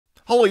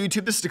Hello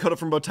YouTube, this is Dakota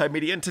from Bowtied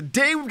Media, and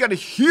today we've got a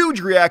huge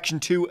reaction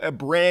to a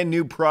brand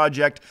new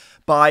project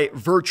by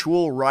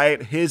Virtual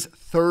Riot, his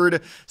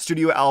third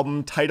studio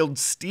album titled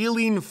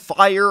Stealing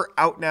Fire,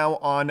 out now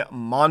on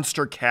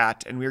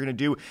Monstercat. And we're going to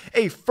do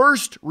a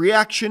first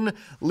reaction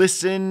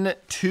listen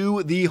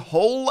to the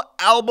whole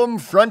album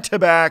front to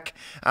back.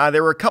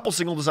 There were a couple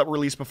singles that were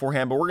released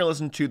beforehand, but we're going to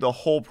listen to the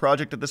whole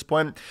project at this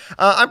point.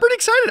 I'm pretty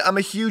excited. I'm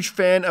a huge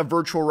fan of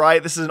Virtual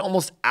Riot. This is an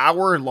almost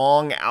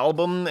hour-long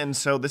album, and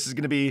so this is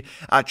going to be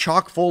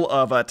chock full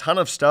of a ton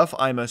of stuff.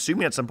 I'm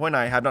assuming at some point.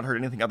 I have not heard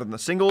anything other than the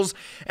singles,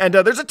 and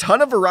there's a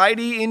ton of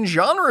variety in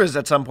genres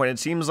at some point. It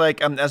seems like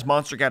as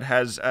Monstercat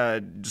has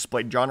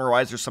displayed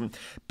genre-wise, there's some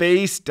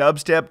bass,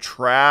 dubstep,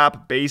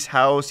 trap, bass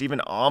house, even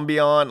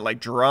ambient,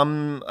 like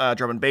drum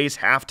and bass,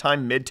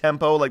 halftime,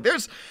 mid-tempo. Like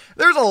there's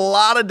a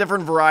lot of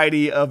different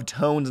variety of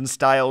tones and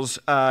styles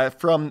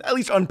from, at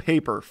least on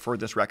paper, for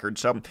this record.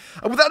 So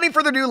without any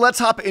further ado, let's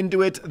hop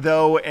into it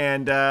though,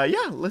 and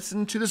yeah,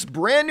 listen to this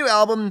brand new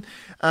album.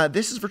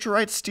 This is Virtual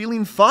Riot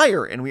Stealing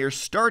Fire, and we are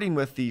starting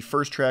with the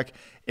first track,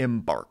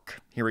 Embark.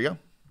 Here we go.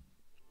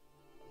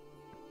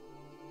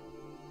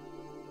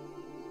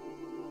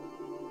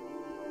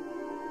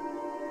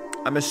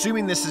 I'm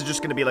assuming this is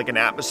just going to be like an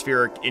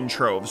atmospheric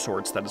intro of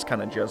sorts that is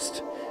kind of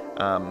just,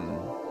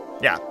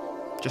 yeah,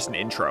 just an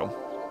intro.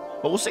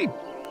 But we'll see.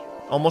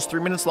 Almost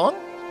 3 minutes long.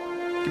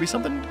 Could be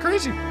something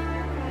crazy.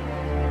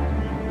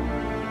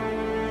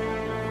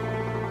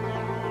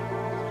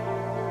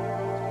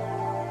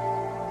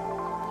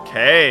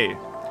 Okay.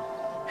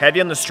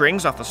 Heavy on the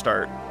strings off the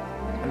start.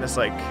 And this,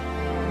 like,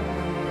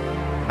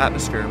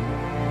 atmosphere.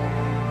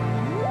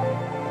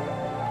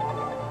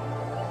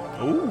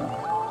 Ooh.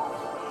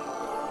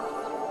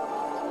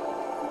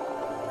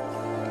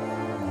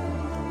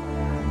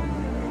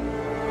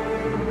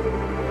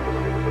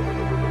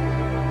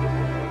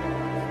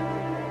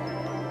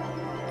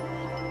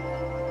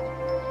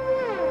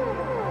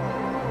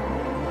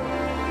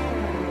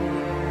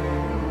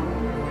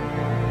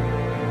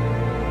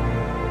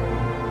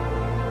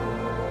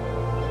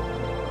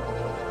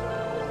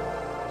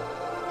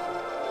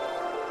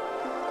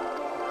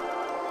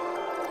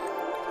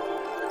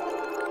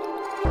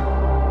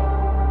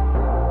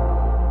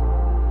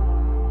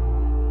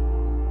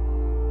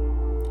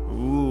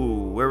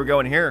 Where are we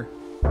going here?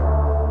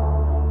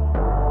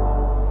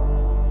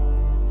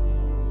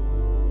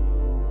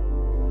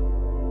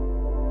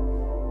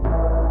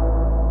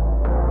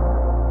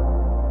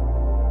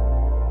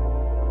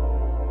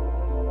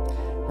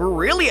 We're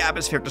really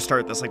atmospheric to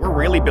start this. Like, we're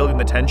really building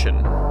the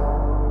tension.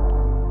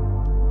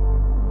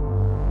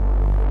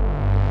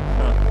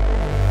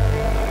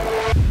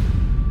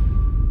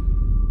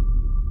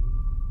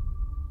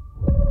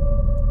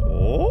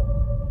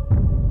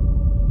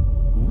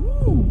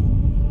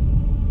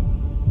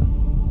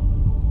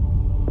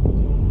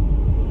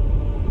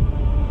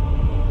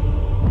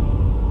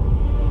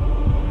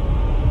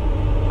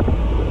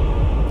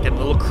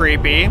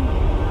 Creepy.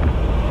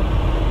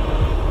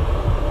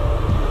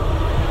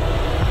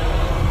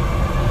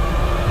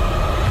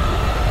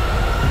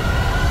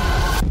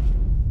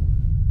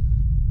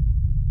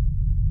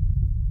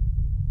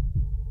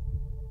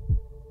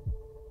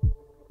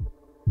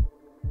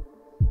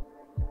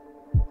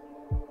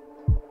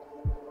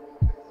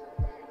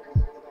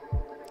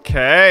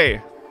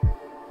 Okay.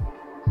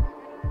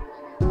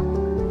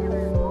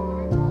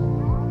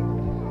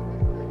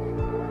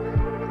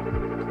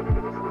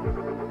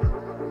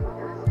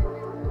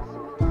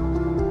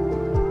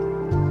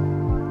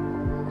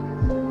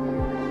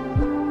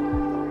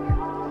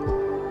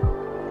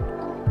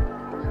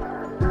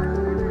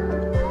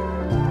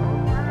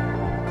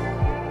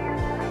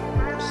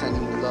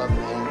 Sending you love,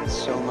 man.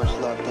 So much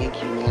love.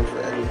 Thank you, man, for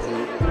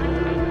everything.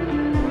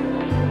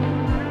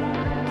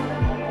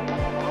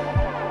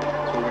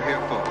 That's what we're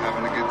here for,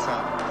 having a good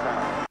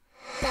time.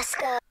 Let's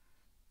go.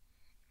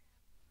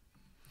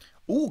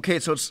 Ooh, okay,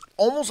 so it's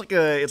almost like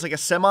a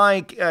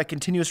semi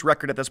continuous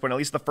record at this point, at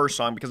least the first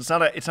song, because it's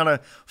not a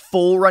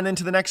full run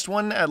into the next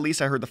one. At least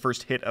I heard the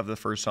first hit of the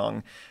first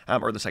song,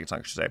 or the second song,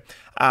 I should say.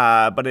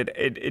 But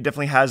it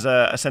definitely has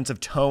a sense of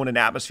tone and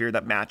atmosphere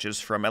that matches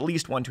from at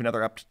least one to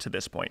another up to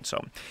this point.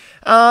 So,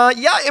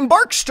 yeah,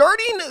 Embark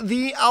starting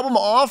the album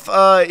off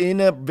in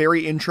a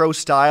very intro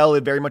style.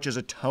 It very much is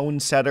a tone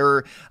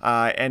setter,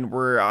 and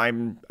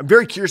I'm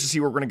very curious to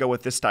see where we're going to go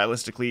with this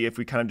stylistically. If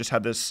we kind of just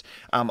have this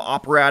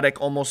operatic,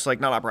 almost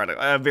like not operatic,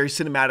 a very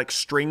cinematic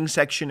string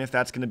section, if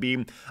that's going to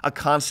be a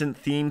constant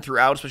theme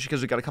throughout, especially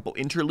because we've got a couple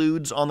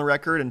interludes on the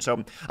record. And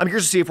so I'm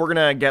curious to see if we're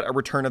going to get a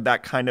return of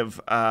that kind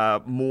of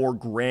more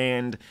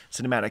grand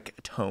cinematic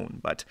tone.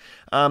 But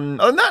other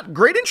than that,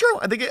 great intro.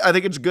 I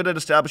think it's good at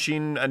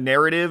establishing a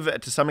narrative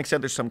to some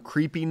extent. There's some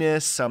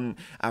creepiness, some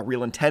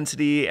real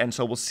intensity, and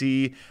so we'll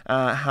see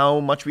how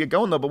much we get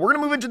going though. But we're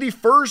going to move into the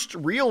first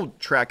real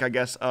track, I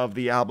guess, of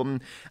the album.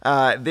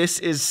 This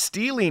is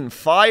Stealing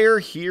Fire.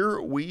 Here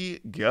we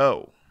go.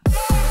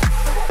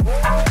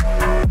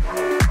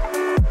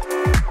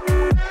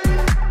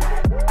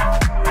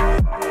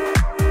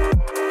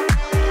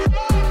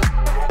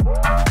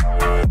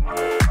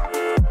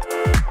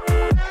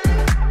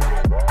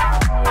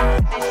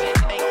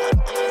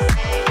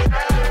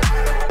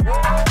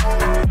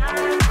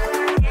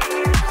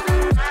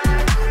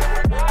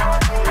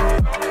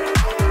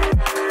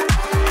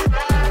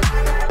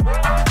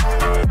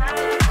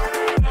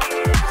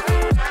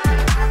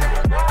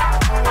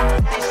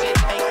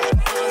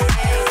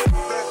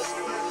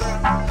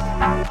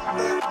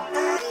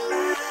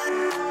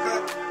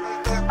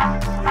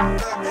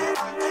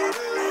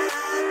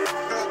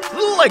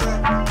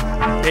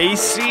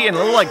 catchy and a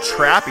little like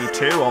trappy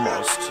too,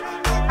 almost.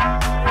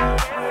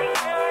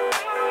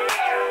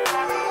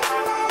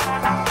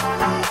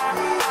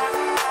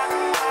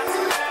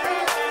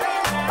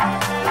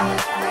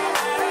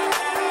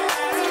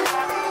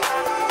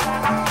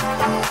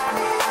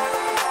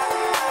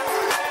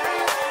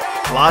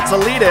 Lots of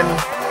lead-in.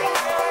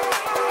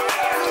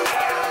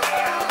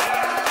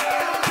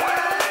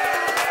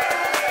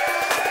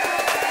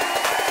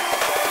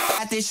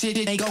 This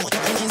shit, they go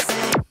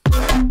insane.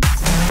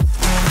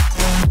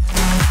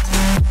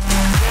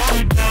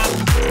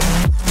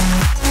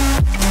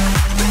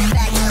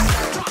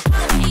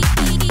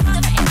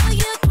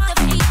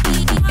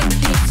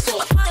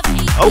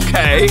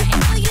 Okay.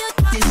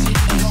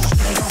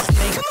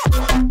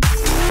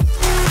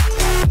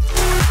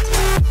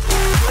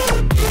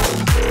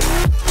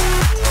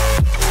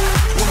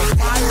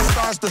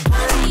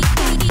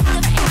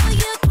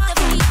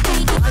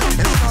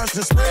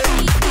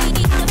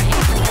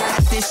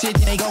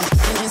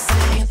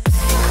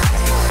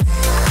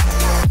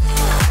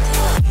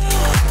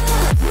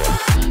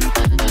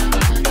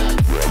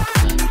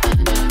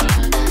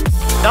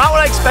 Not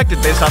what I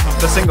expected based off of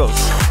the singles.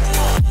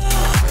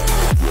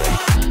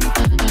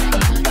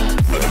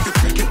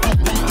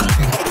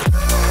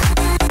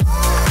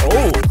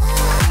 Oh.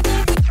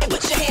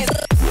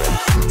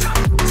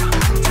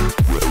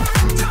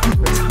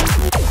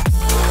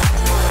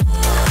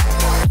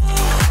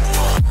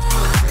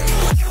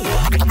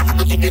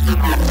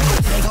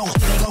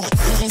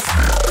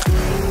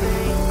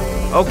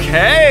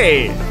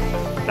 Okay.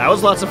 That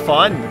was lots of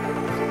fun.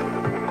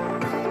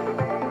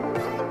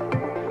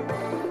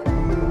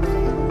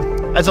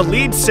 As a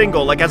lead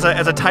single, like as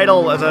a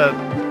title,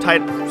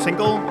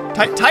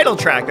 title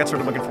track, that's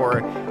what I'm looking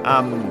for.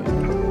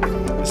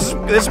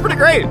 This is pretty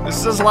great.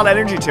 This has a lot of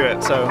energy to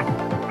it, so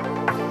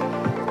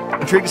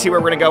intrigued to see where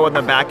we're gonna go in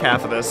the back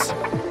half of this.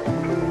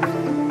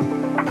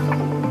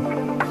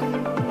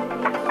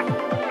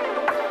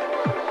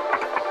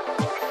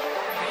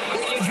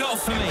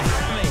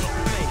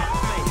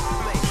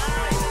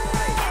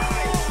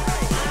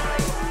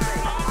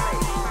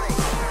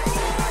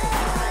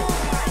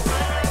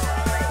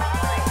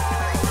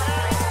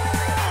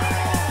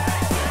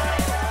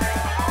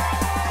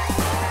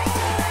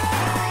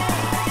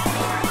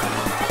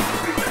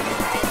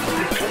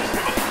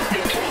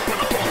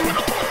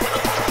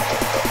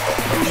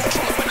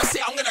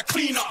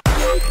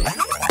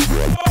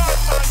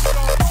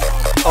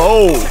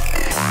 Oh.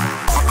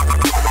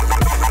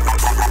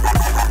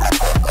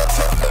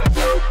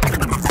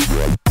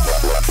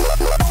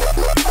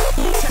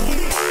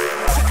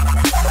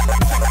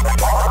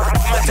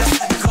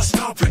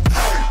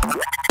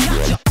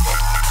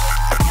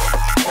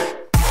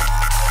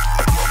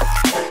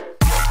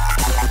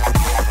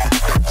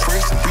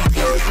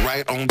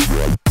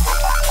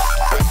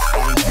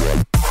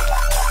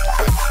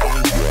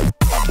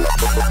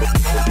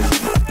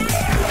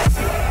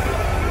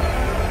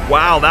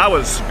 Wow, that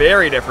was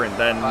very different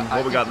than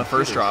what we got in the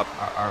first drop.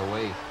 Our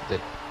way that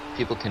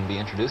people can be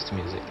introduced to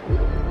music.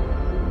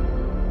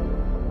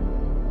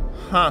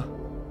 Huh.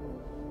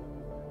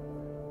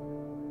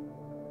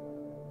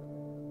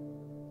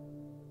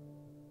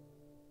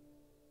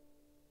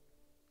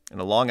 And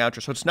a long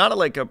outro, so it's not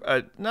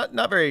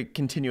not very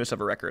continuous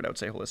of a record, I would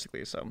say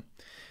holistically. So,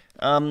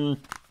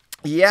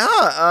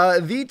 yeah,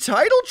 the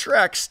title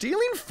track,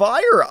 Stealing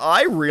Fire,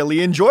 I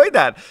really enjoyed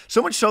that.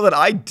 So much so that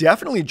I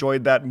definitely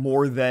enjoyed that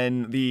more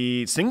than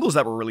the singles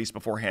that were released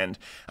beforehand.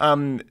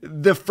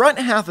 The front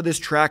half of this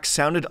track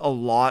sounded a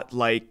lot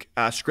like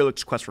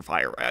Skrillex's Quest for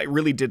Fire. I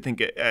really did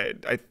think it,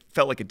 I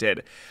felt like it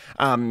did.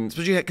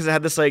 Especially because it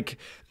had this like,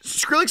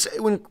 Skrillex,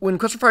 when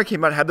Quest for Fire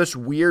came out, had this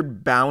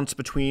weird bounce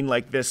between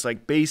like this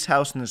like bass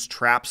house and this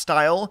trap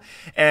style,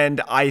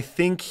 and I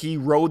think he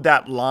rode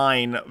that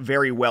line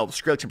very well,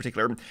 Skrillex in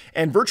particular.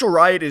 And Virtual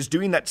Riot is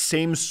doing that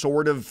same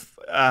sort of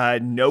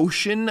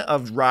notion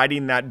of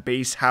riding that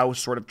bass house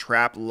sort of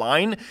trap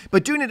line,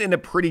 but doing it in a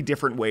pretty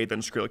different way than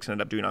Skrillex ended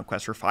up doing on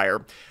Quest for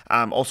Fire.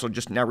 Also,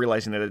 just now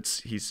realizing that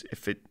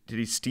did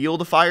he steal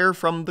the fire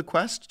from the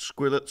Quest?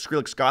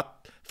 Skrillex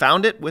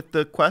found it with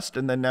the Quest,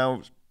 and then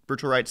now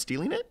Virtual Riot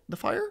stealing it, the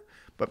fire?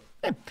 But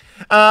hey.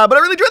 But I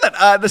really enjoyed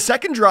that. The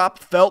second drop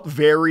felt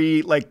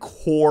very like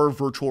core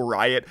Virtual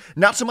Riot.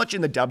 Not so much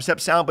in the dubstep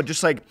sound, but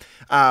just like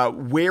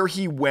where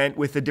he went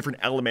with the different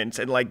elements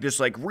and like this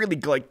like really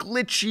like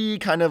glitchy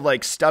kind of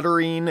like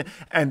stuttering,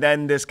 and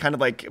then this kind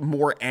of like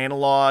more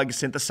analog,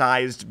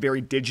 synthesized,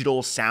 very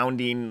digital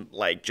sounding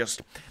like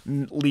just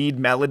lead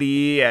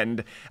melody,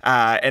 and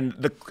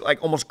the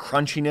like almost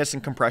crunchiness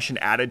and compression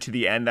added to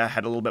the end that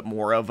had a little bit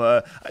more of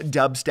a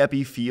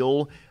dubsteppy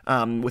feel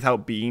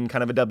without being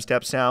kind of a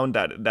dubstep sound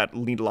that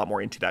leaned a lot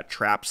more into that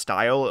trap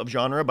style of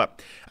genre.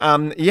 But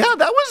yeah,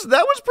 that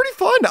was pretty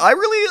fun. I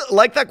really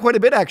liked that quite a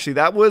bit, actually.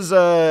 That was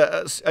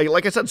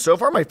like I said, so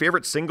far my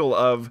favorite single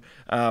of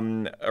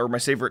or my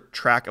favorite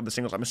track of the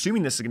singles. I'm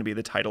assuming this is going to be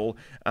the title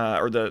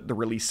or the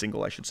release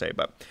single, I should say.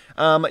 But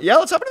yeah,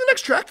 let's hop into the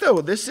next track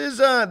though. This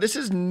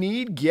is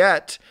Need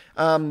Get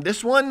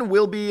This one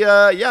will be,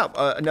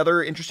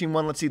 another interesting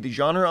one. Let's see, the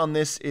genre on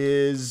this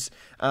is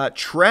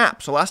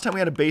trap. So last time we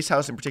had a bass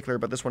house in particular,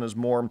 but this one is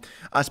more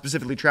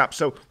specifically trap.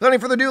 So without any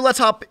further ado, let's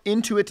hop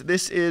into it.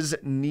 This is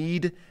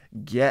Need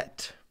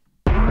Get.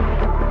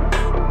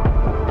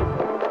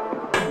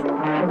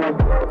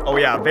 Oh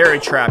yeah, very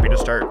trappy to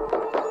start.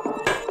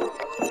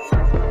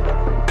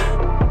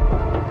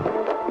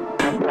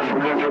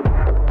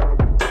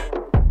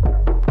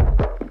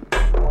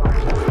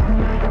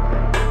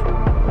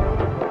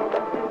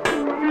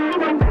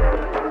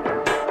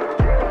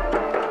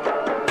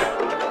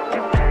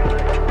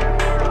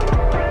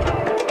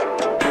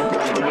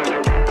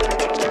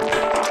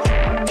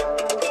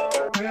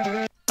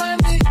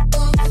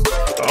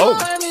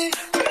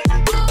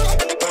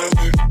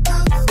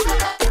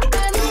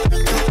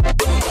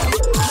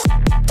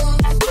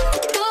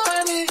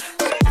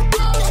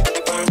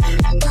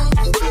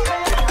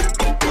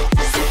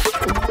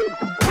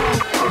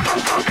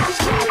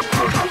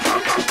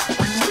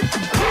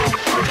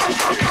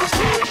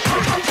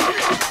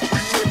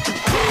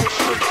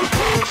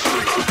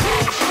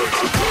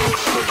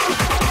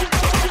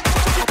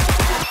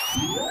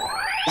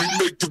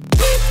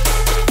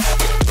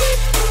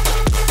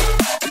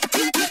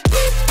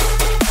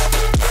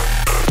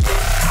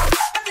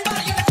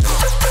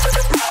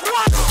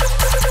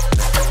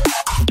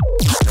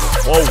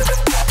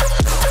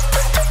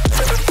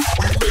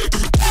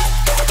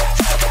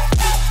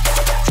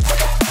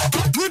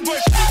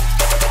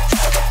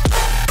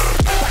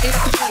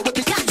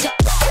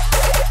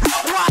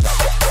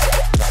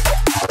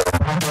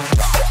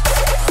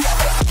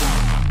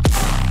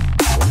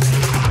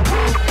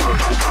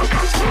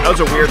 That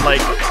was a weird,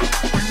 like,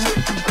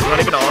 not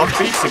even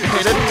offbeat,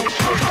 syncopated.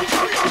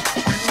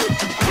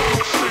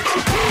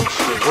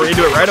 We're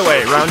into it right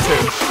away, round 2.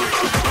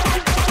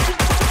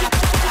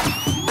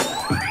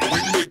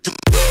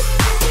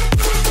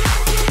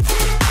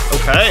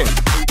 Okay.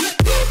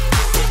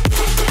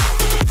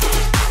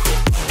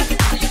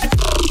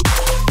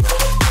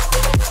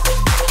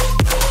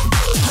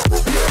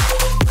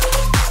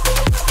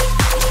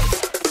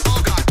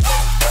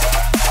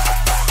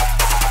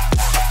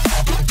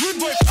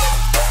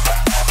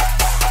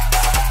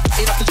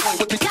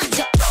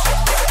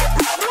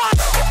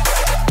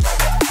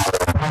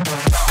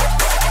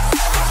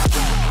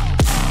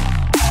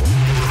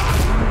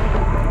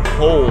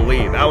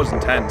 Holy, that was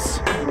intense.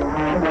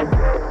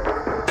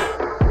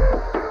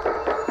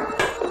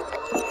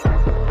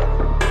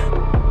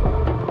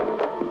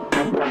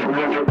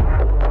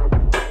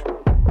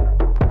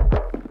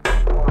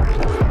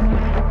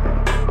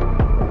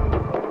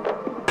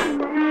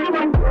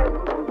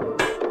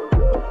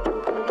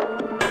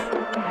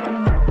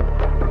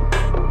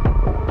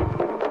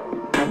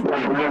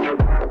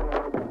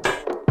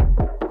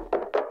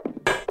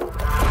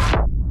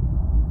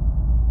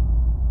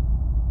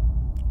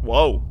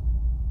 Whoa.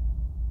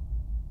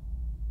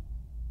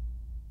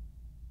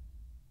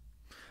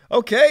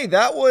 Okay,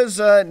 that was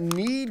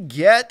Need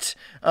Get,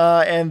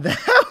 and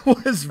that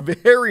was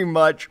very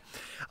much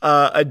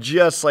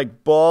just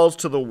like balls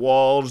to the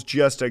walls,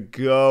 just a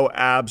go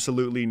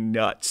absolutely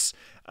nuts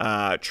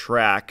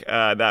track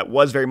that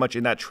was very much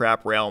in that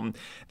trap realm.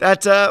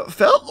 That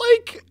felt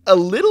like a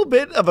little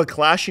bit of a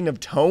clashing of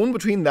tone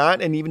between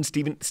that and even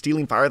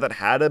Stealing Fire that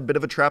had a bit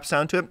of a trap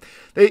sound to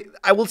it.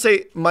 I will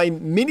say my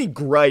mini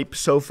gripe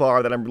so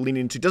far that I'm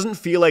leaning into doesn't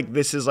feel like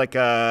this is like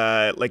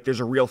there's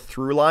a real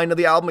through line of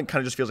the album. It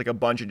kind of just feels like a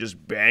bunch of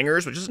just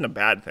bangers, which isn't a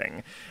bad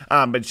thing.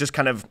 But it's just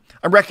kind of,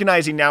 I'm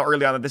recognizing now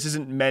early on that this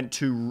isn't meant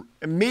to,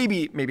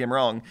 maybe I'm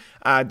wrong,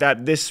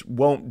 that this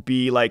won't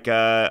be like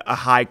a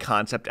high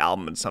concept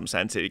album in some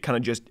sense. It kind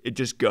of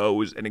just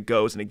goes and it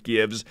goes and it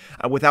gives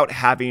without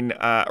having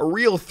a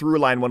real through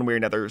line one way or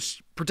another,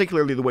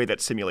 particularly the way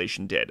that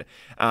Simulation did.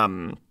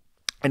 And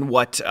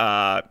what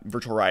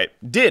Virtual Riot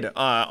did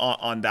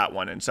on that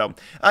one. And so,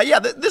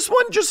 this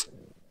one just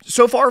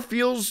so far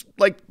feels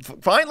like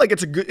fine. Like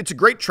it's a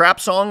great trap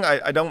song.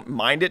 I don't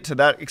mind it to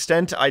that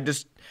extent. I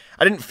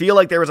didn't feel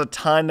like there was a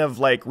ton of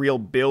like real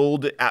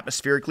build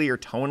atmospherically or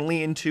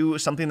tonally into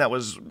something that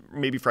was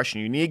maybe fresh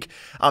and unique.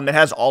 It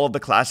has all of the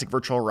classic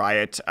Virtual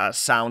Riot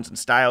sounds and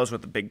styles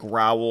with the big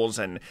growls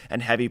and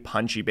heavy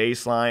punchy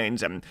bass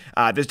lines. And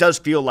this does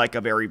feel like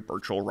a very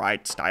Virtual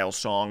Riot style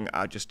song,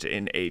 just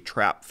in a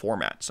trap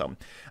format. So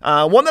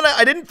one that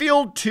I didn't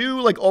feel too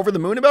like over the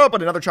moon about,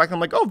 but another track I'm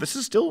like, oh, this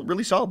is still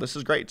really solid. This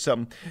is great.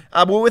 So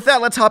well, with that,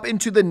 let's hop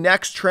into the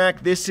next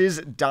track. This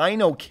is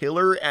Dino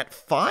Killer at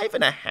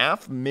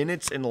 5.5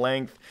 minutes in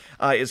length.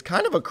 Is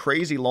kind of a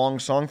crazy long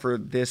song for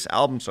this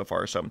album so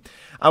far. So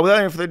without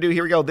any further ado,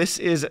 here we go. This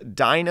is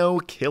Dino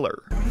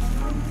Killer.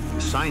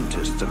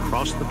 Scientists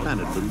across the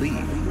planet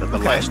believe that the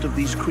last of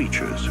these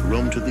creatures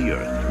roamed to the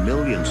Earth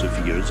millions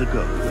of years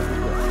ago.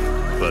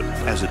 But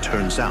as it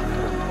turns out,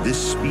 this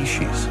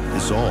species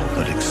is all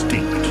but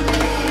extinct.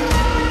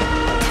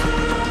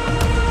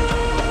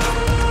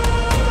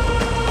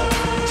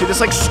 See, this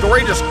like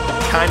story just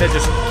kind of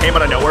just came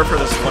out of nowhere for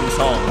this one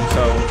song.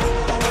 So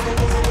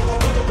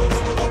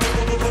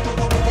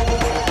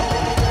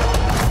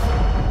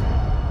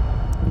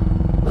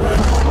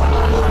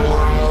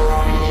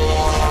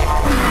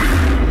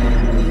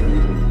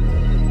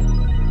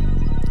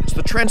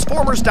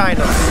Transformers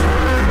dinos.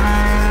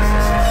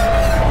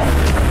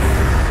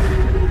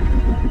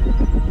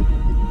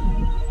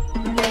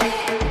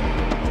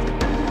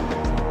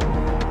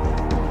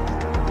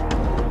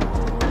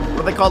 What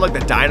do they call, like, the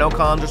Dino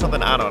Cons or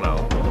something? I don't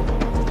know.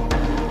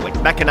 Like,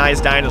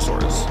 mechanized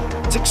dinosaurs.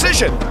 It's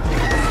Excision!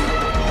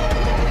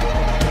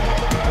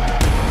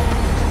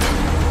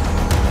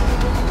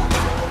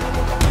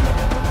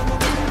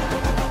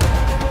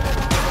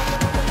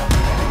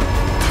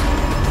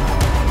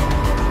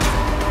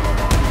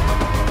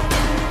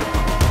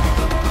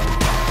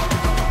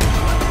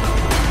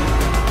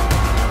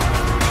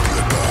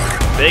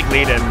 Big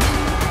lead-in.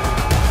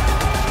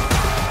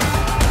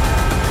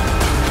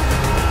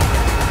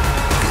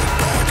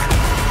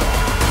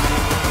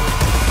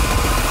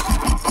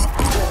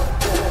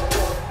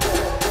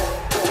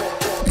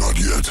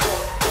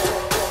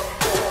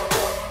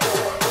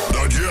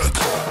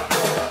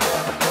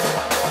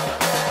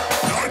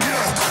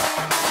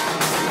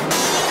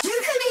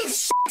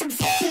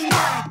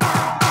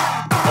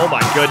 Oh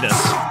my goodness.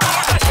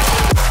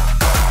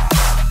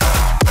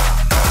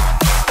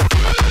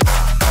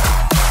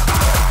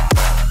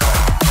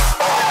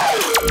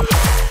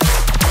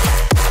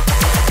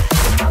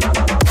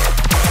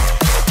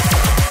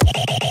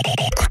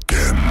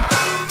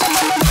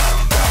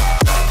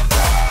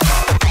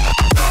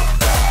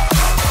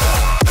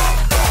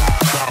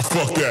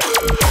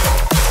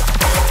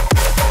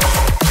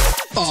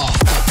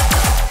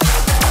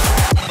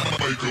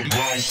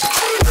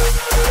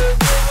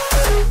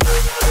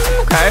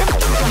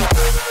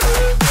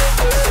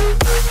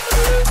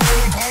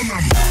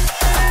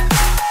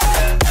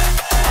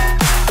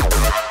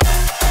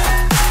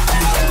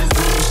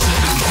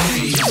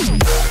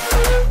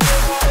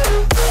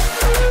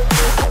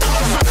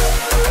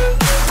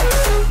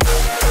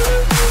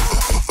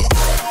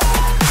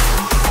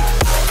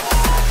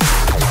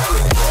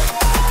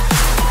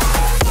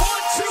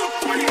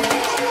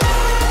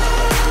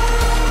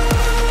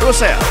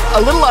 Say, a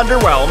little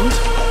underwhelmed.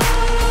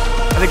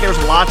 I think there's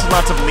lots and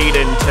lots of lead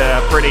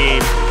into pretty,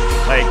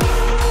 like,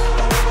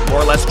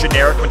 more or less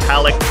generic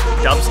metallic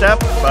dubstep,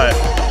 but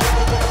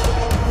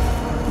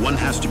one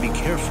has to be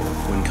careful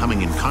when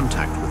coming in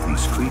contact with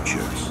these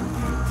creatures.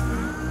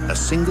 A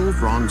single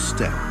wrong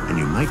step, and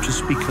you might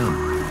just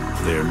become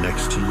their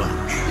next to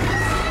lunch.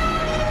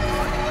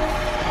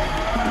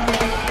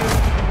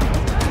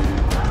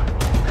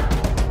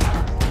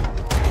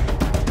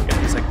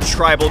 Got these, like,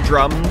 tribal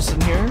drums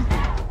in here.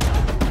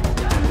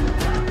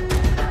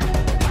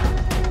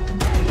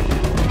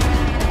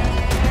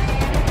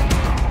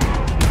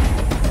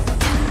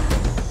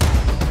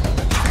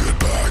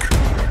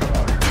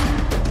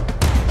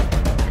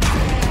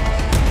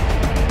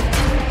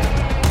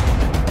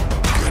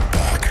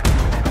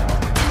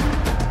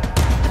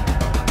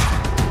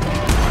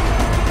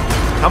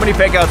 How many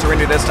fake outs are we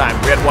gonna do this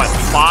time? We had, what,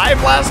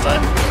 5 last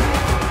time?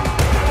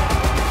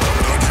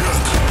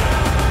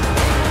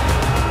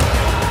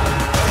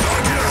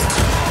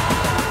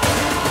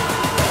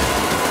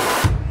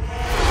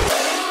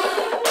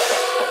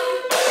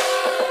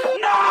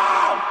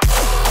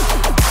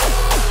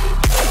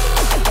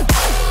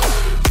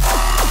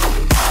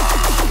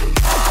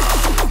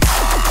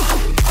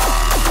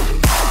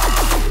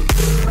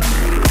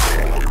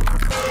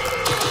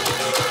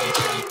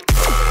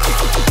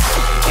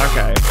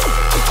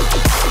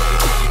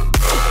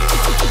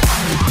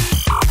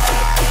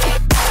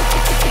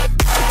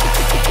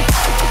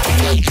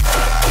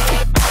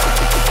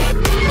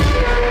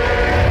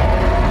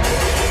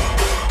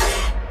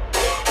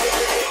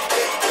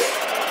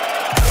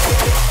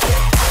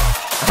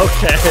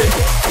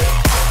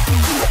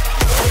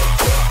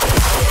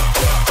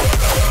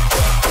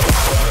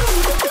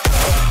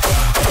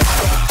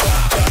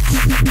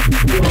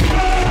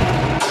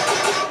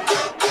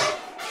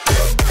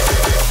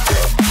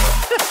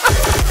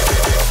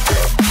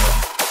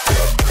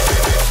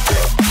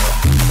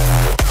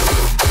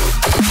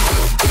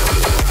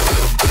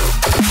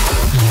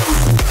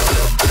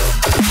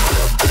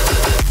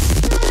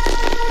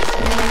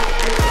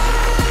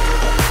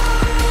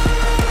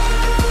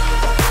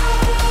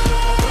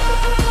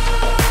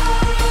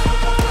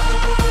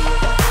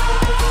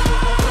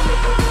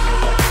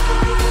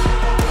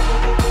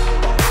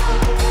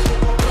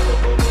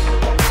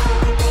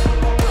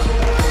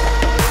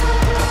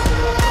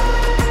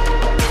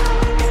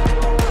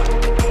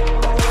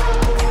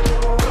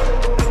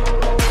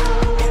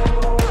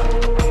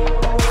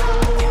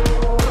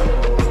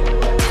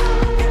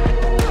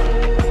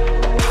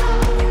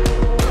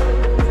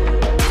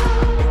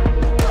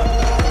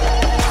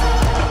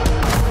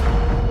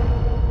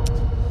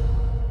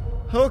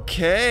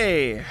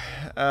 Okay.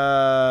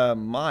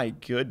 My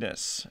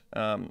goodness.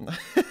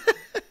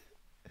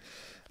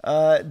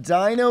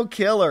 Dino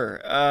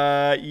Killer.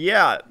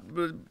 Yeah.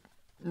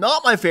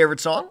 Not my favorite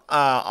song,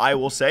 I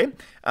will say.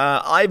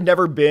 I've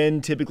never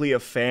been typically a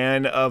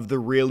fan of the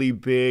really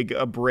big,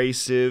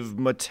 abrasive,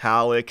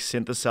 metallic,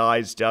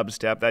 synthesized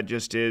dubstep that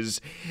just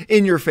is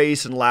in your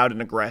face and loud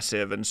and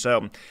aggressive. And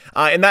so,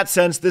 in that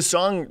sense, this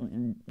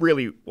song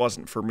really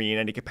wasn't for me in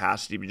any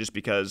capacity, just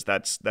because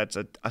that's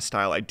a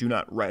style I do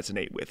not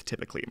resonate with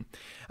typically.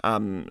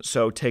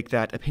 So take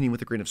that opinion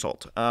with a grain of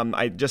salt.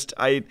 I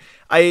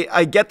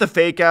get the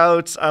fake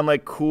outs. I'm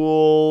like,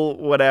 cool,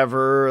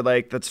 whatever.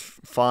 Like, that's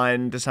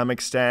fun to some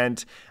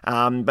extent.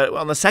 But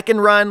on the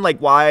second run, like,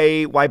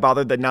 why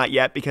bother the not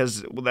yet?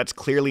 Because, well, that's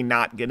clearly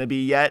not gonna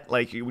be yet.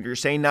 Like, when you're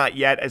saying not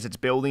yet as it's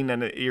building,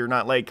 and you're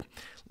not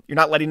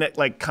letting it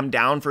like come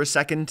down for a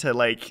second to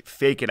like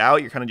fake it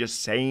out. You're kind of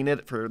just saying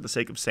it for the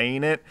sake of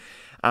saying it.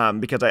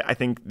 Because I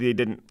think they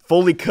didn't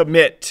fully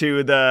commit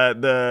to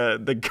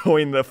the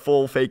going the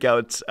full fake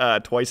outs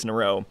twice in a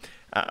row,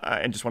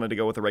 and just wanted to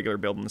go with a regular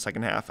build in the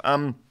second half.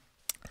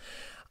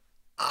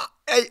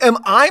 Am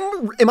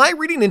I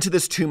reading into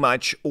this too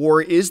much,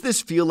 or is this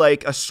feel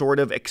like a sort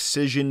of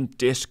Excision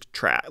diss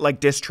track?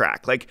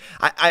 Like,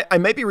 I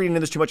might be reading into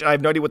this too much, and I have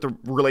no idea what the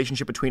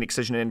relationship between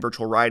Excision and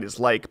Virtual Riot is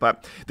like,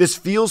 but this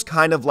feels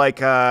kind of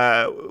like,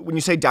 when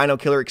you say Dino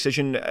Killer,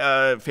 Excision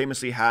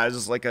famously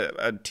has like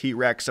a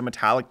T-Rex, a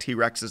metallic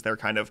T-Rex is their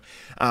kind of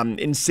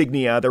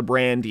insignia, their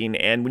branding,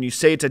 and when you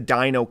say it's a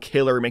Dino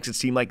Killer, it makes it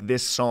seem like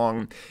this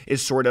song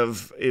is sort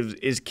of,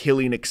 is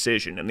killing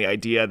Excision, and the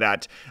idea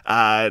that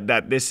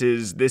this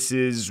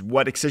is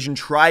what Excision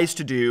tries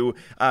to do,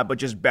 but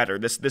just better.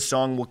 This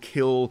song will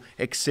kill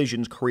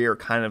Excision's career,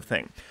 kind of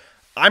thing.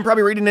 I'm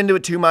probably reading into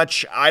it too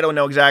much. I don't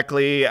know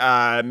exactly.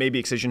 Maybe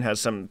Excision has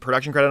some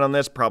production credit on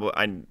this. Probably,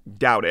 I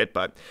doubt it.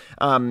 But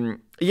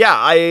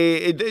yeah,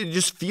 it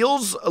just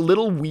feels a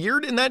little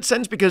weird in that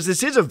sense, because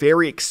this is a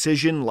very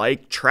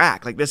Excision-like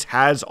track. Like, this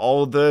has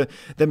all the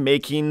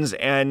makings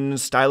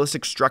and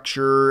stylistic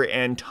structure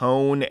and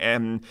tone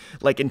and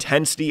like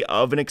intensity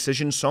of an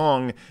Excision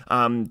song,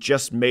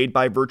 just made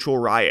by Virtual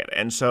Riot.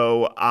 And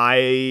so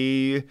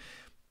I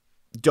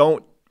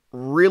don't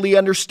really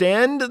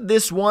understand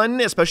this one,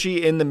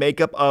 especially in the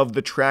makeup of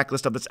the track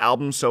list of this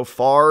album so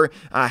far,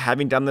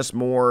 having done this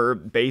more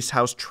bass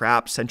house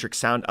trap centric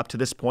sound up to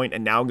this point,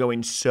 and now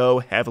going so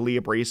heavily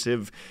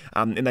abrasive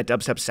in that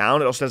dubstep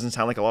sound. It also doesn't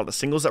sound like a lot of the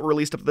singles that were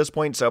released up to this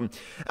point. So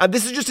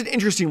this is just an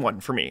interesting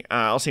one for me.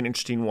 I'll say an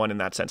interesting one in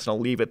that sense, and I'll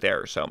leave it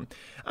there. So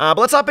but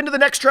let's hop into the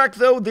next track,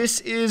 though. This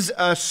is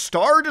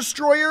Star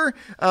Destroyer.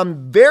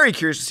 I'm very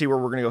curious to see where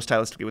we're going to go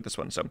stylistically with this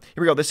one. So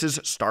here we go. This is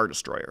Star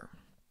Destroyer.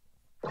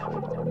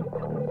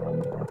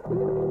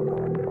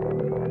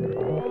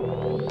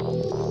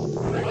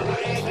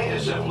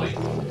 Assembly.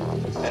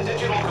 A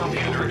digital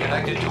computer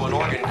connected to an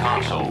organ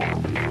console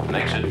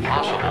makes it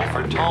possible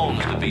for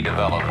tones to be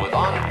developed with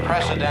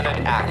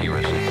unprecedented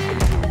accuracy.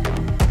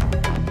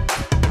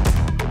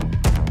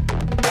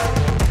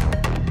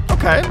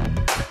 Okay.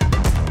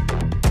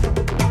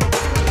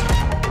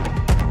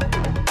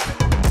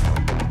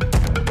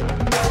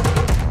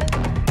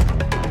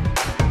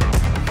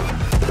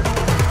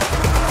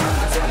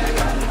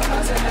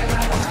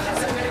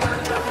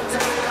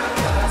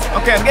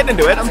 Okay, I'm getting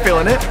into it. I'm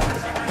feeling it.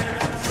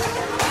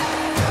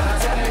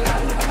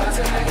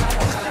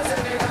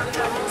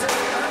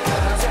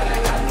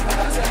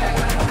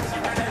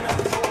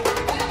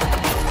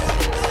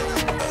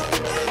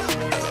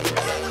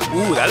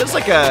 Ooh, that is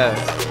like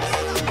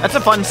that's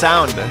a fun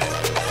sound.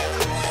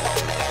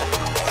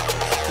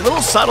 It's a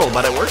little subtle,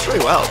 but it works really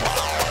well.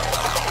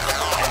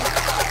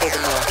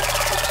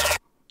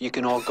 You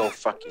can all go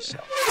fuck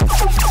yourself.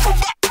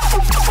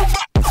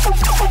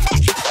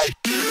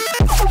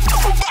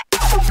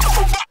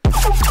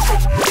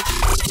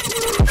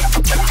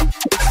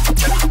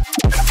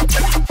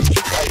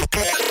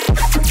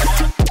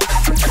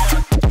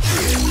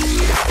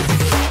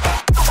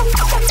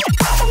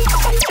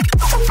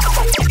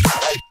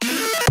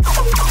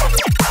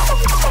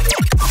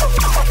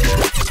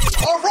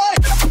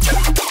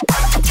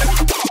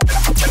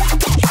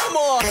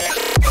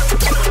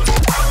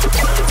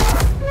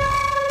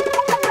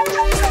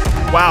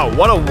 Wow,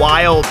 what a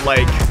wild,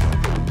 like,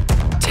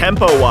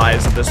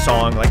 tempo-wise of this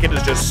song. Like, it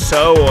is just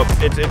so,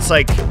 it's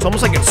like, it's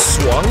almost like it's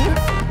swung.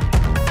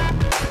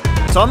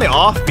 It's on the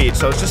offbeat,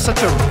 so it's just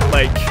such a,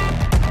 like,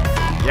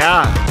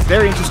 yeah,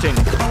 very interesting.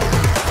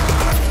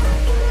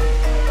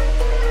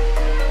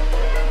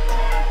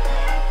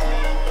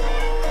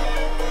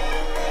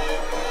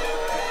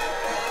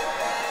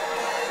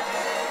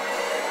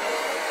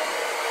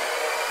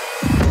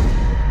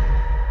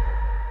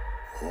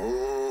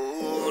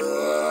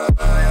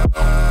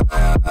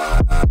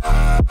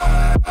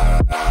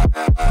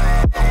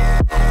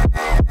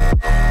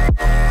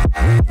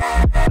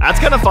 That's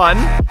kind of fun.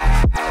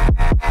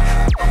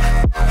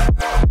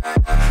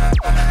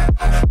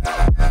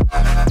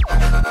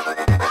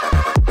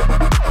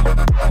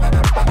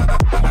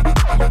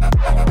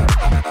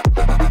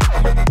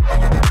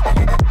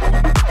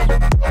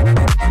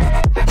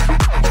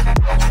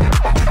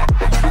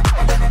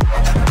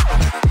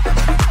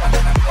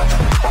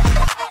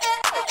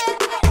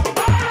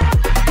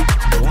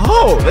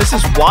 Whoa, this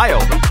is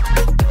wild.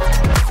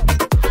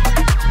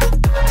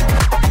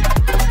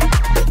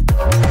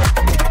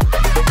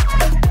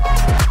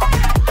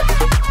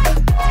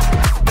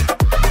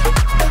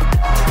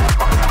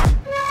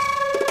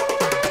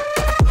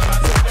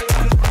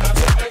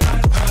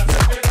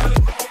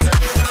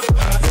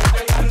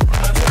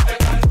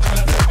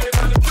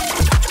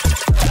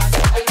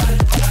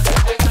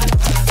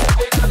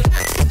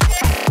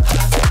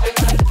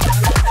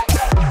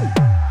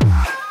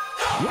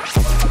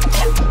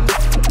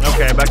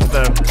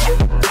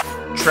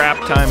 trap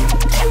time.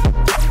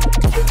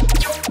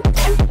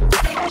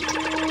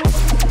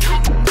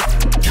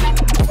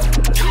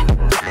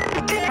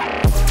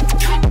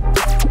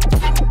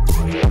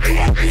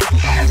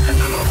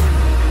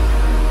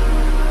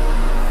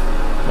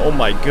 Oh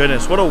my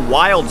goodness, what a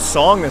wild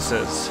song this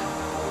is.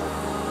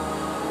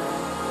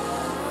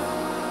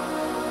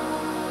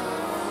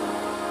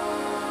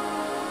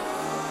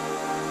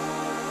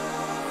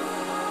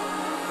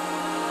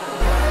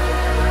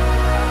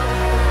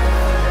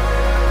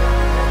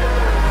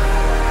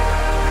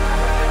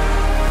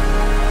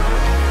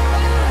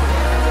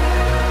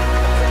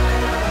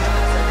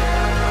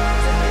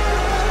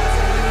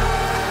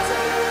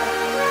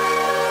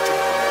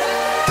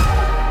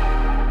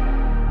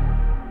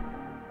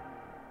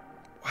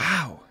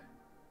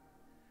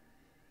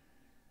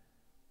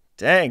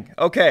 Dang.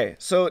 Okay,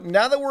 so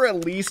now that we're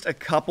at least a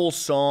couple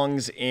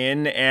songs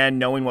in and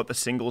knowing what the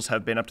singles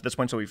have been up to this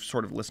point, so we've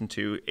sort of listened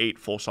to 8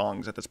 full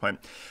songs at this point,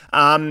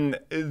 the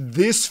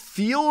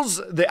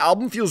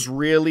album feels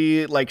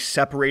really like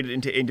separated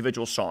into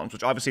individual songs,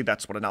 which obviously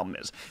that's what an album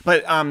is.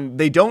 But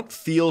they don't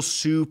feel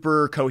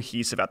super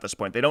cohesive at this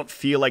point. They don't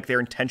feel like they're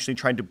intentionally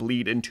trying to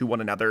bleed into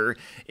one another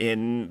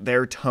in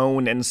their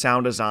tone and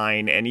sound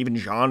design and even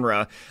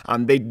genre.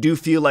 They do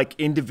feel like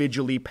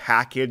individually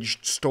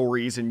packaged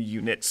stories and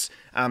units.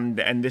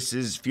 And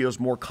this feels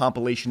more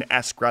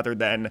compilation-esque rather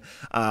than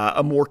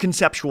a more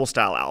conceptual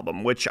style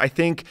album, which I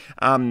think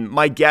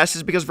my guess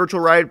is because Virtual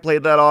Riot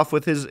played that off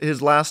with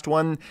his last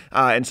one,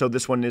 and so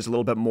this one is a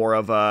little bit more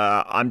of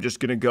a I'm just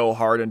gonna go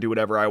hard and do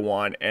whatever I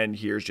want, and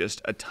here's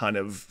just a ton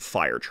of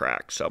fire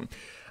tracks. So.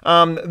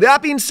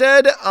 That being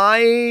said,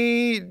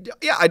 I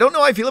don't know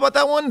how I feel about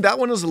that one. That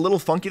one was a little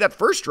funky. That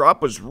first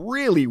drop was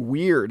really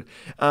weird.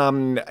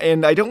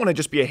 And I don't want to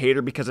just be a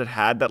hater because it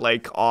had that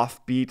like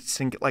offbeat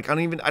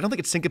I don't think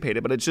it's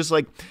syncopated, but it's just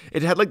like,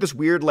 it had like this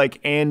weird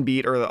like and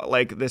beat or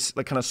like this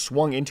like kind of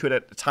swung into it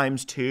at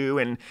times too.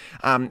 And,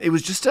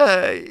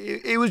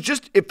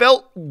 it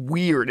felt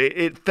weird.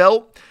 It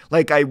felt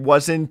like I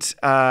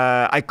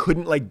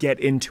couldn't like get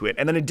into it.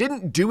 And then it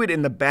didn't do it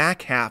in the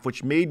back half,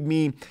 which made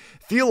me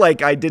feel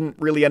like I didn't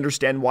really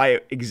understand why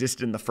it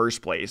existed in the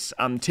first place.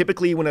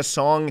 Typically when a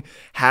song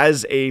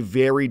has a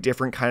very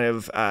different kind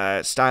of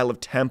style of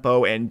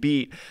tempo and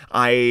beat,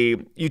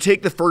 you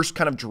take the first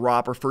kind of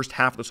drop or first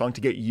half of the song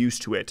to get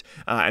used to it,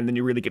 and then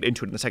you really get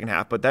into it in the second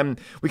half. But then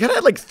we kind of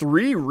had like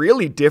 3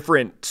 really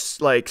different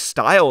like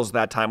styles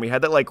that time. We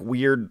had that like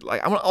weird,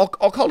 like I'll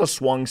call it a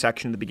swung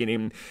section in the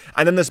beginning,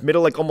 and then this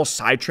middle like almost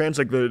side trance,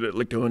 like the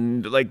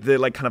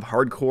kind of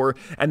hardcore,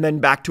 and then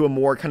back to a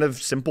more kind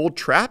of simple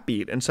trap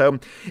beat. And so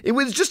it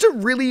was just a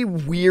really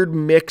weird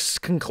mix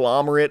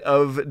conglomerate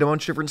of a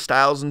bunch of different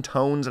styles and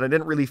tones, and I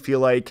didn't really feel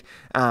like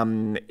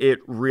it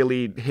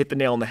really hit the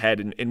nail on the head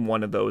in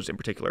one of those in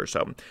particular.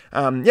 So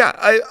I'm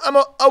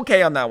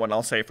okay on that one,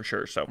 I'll say for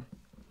sure. So.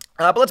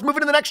 But let's move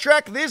into the next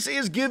track. This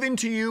is Give In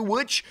To You,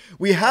 which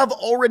we have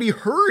already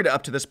heard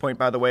up to this point,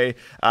 by the way.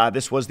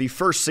 This was the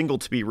first single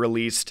to be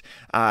released.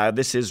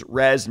 This is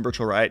Rez and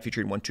Virtual Riot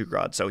featuring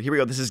 1-2 So here we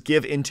go. This is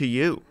Give In To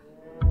You.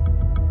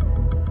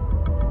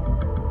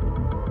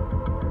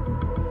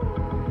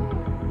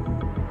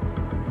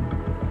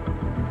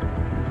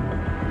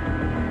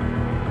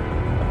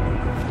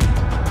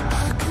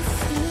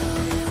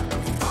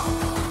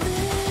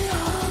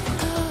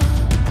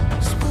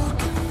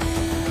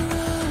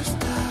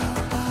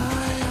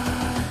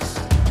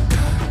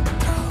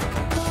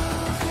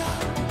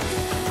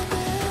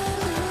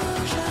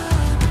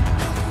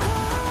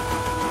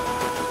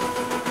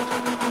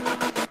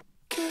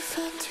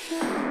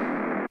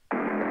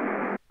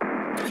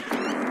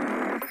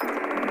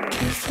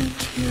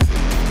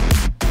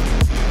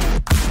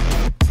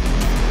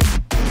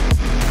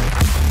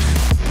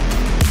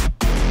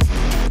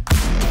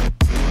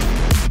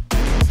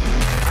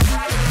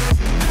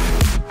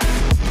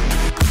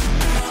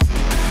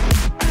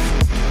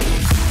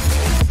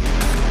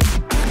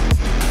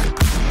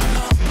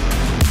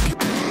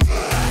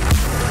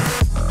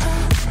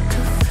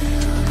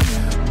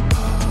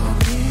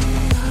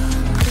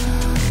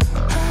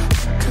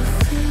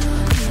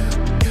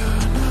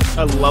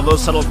 I love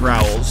those subtle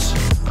growls.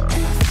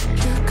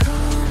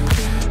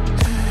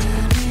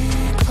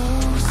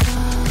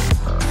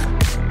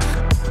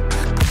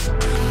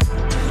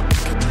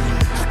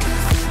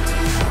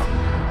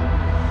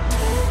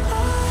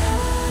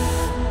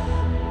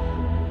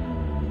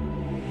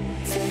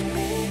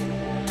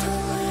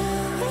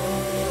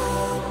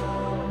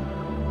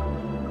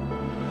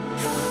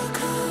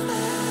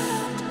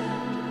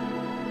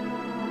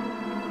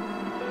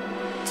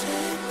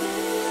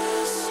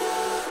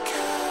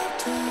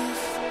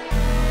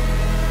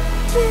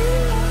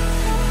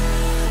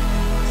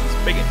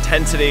 Big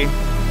intensity.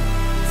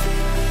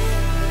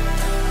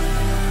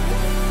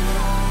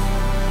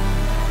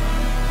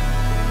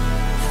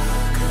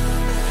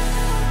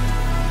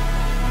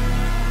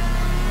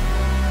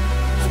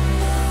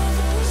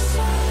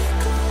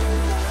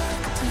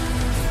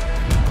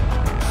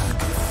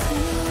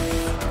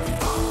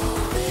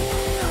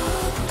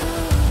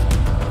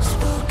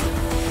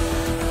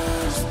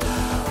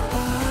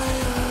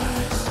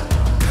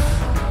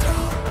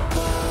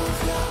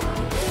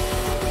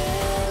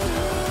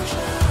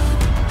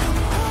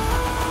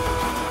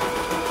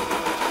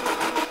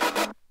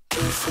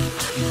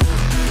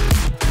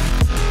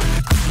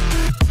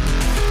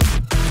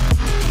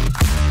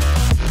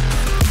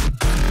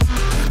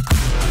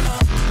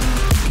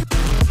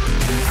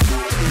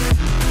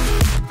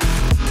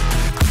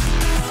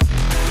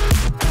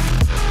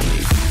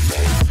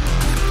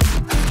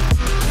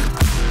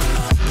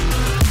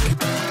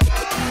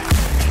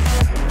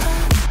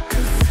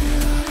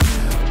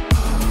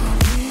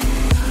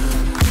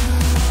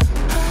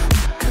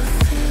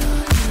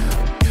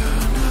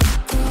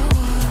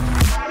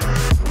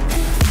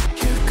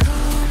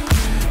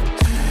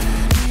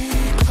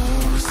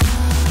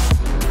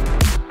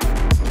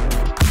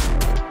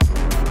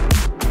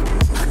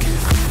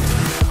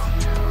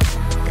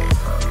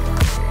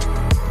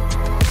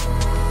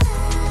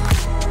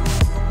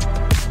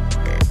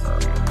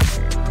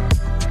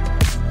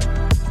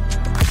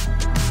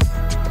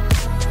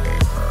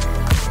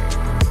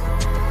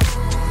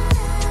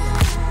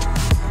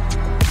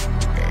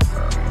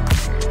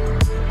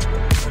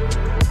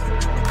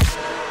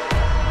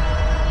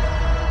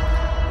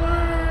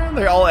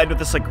 end with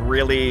this like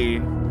really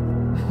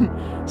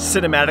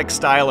cinematic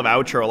style of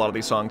outro a lot of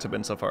these songs have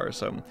been so far.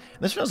 So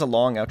this one has a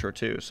long outro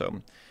too.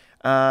 So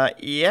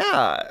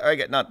yeah, I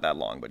get not that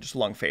long, but just a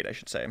long fade, I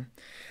should say.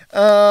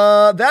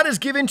 That is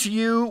given to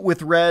you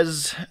with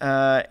Rez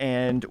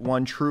and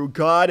One True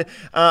God.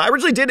 I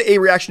originally did a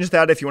reaction to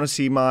that. If you want to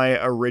see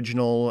my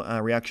original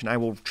reaction, I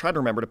will try to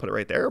remember to put it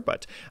right there.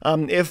 But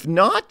if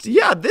not,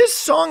 yeah, this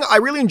song I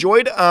really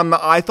enjoyed.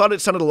 I thought it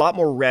sounded a lot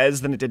more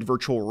Rez than it did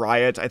Virtual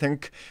Riot. I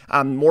think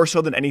more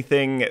so than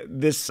anything,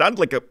 this sounded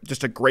like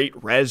just a great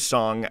Rez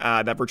song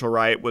that Virtual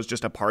Riot was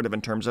just a part of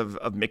in terms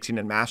of mixing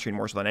and mastering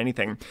more so than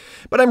anything.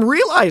 But I'm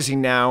realizing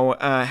now,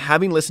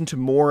 having listened to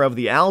more of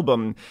the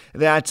album,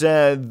 that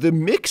the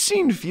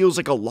mixing feels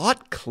like a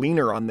lot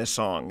cleaner on this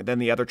song than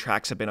the other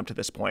tracks have been up to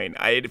this point.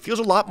 It feels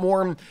a lot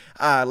more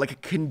like a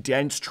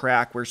condensed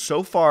track, where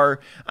so far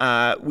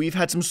we've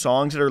had some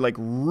songs that are like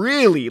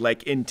really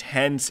like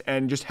intense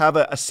and just have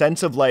a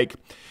sense of like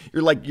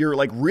you're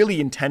really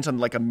intense on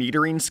like a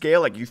metering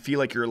scale. Like you feel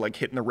like you're like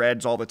hitting the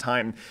reds all the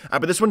time.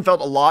 But this one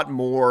felt a lot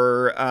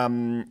more,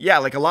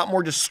 like a lot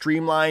more just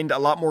streamlined, a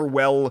lot more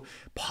well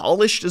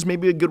polished is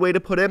maybe a good way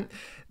to put it.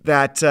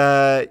 That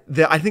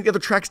I think the other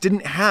tracks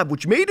didn't have,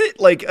 which made it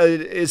like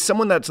is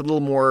someone that's a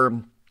little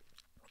more,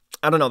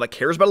 I don't know, that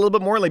cares about it a little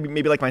bit more, like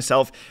maybe like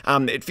myself.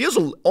 It feels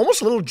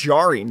almost a little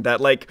jarring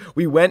that like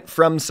we went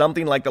from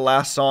something like the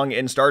last song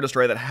in Star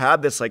Destroyer that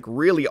had this like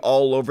really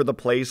all over the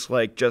place,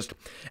 like just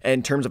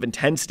in terms of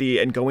intensity,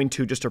 and going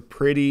to just a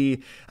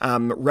pretty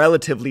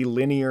relatively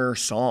linear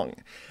song.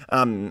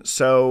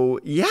 So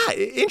yeah,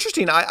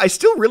 interesting. I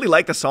still really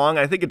like the song.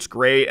 I think it's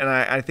great, and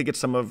I think it's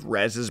some of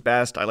Rez's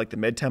best. I like the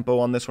mid-tempo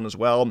on this one as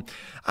well.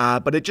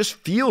 But it just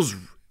feels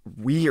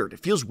weird. It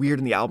feels weird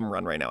in the album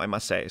run right now, I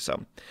must say.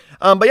 So,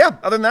 but yeah,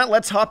 other than that,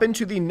 let's hop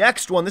into the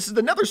next one. This is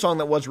another song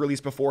that was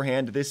released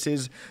beforehand. This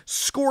is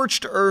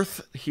Scorched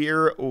Earth.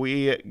 Here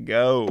we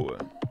go.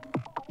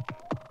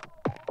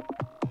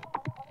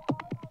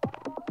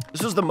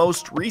 This was the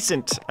most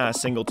recent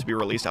single to be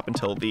released up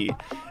until the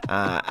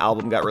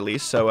album got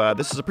released, so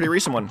this is a pretty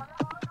recent one.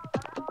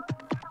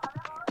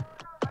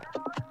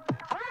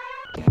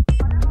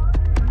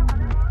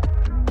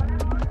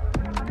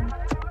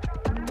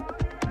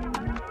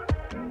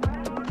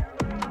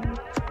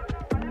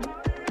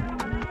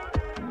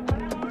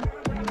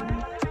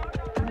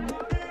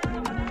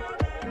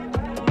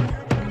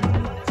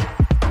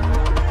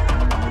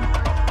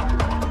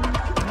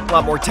 A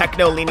lot more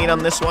techno leaning on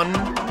this one.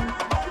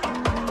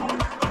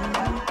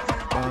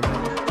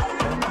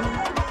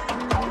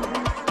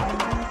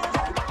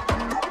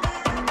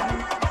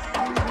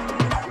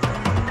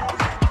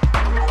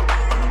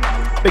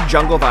 Big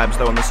jungle vibes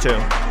though in this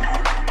too.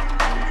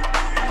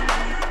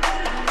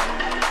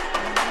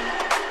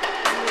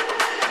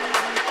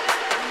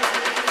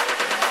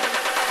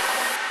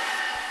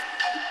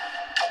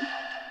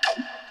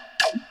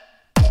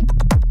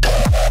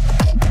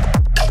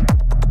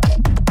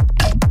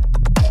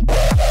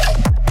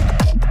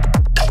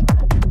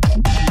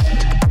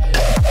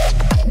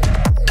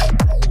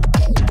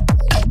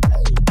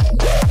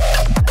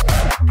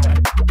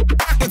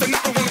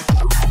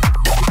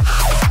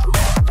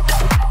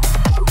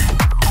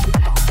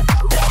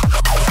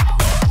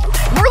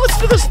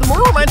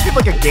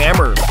 Like a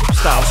Gammer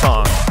style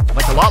song,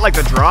 like a lot like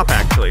The Drop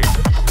actually.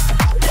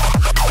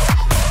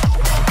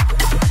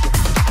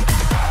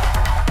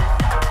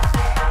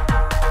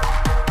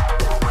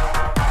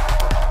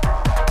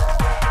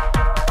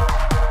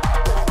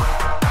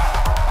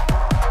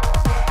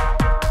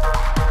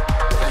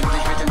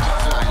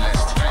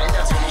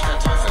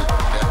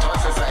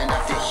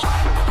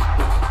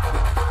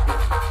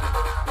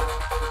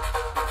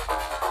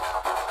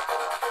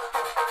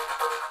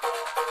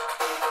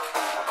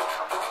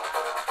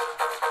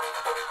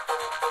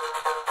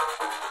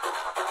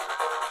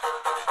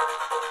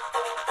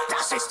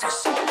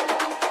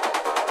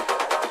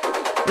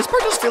 This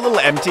part does feel a little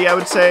empty, I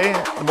would say,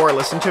 the more I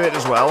listen to it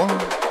as well.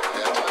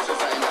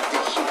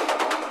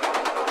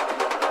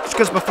 Just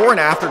because before and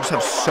after just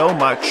have so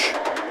much,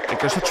 like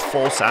there's such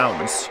full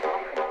sounds.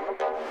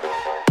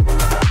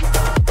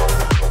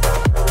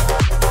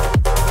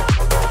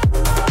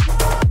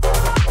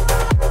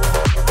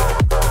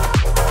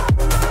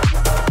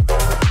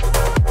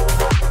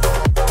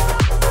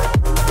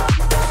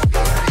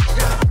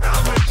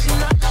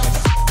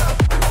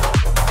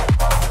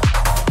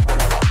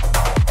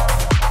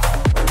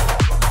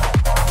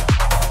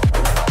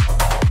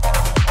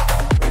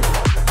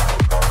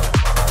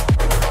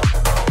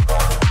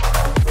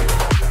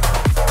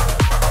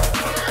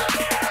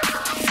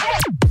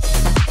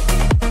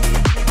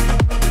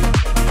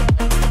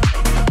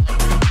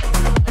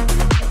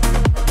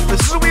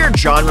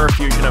 Genre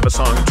fusion of a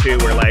song too,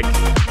 where like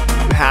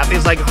you have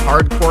these like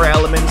hardcore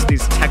elements,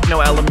 these techno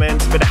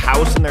elements, a bit of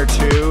house in there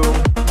too.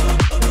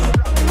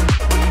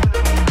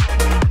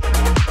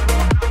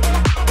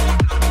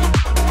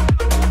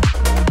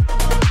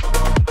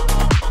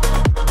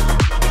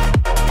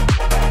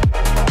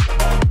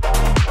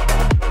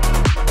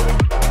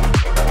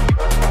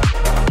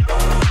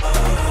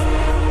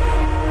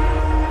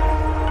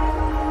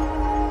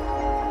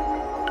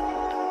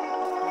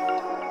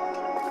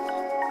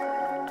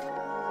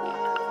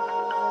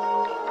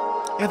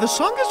 Yeah, the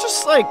song is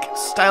just like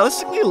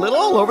stylistically a little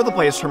all over the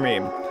place for me.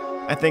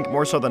 I think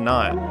more so than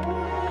not.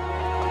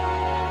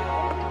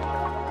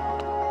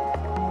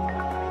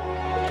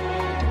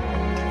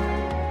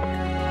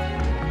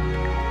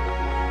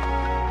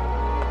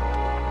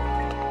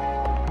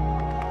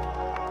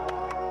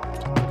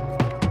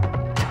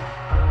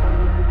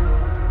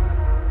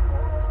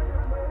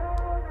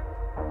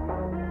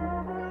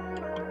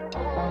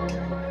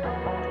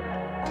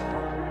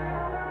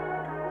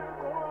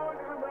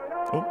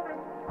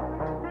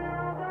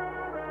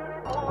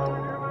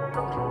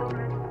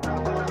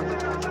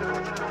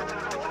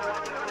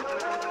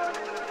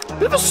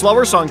 Bit of a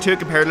slower song too,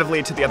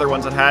 comparatively to the other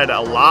ones that had a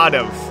lot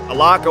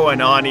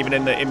going on, even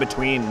in the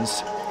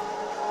in-betweens.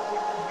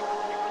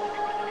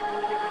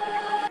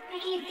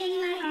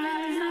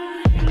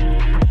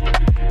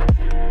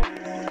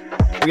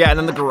 Oh, yeah, and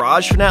then the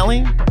garage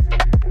finale.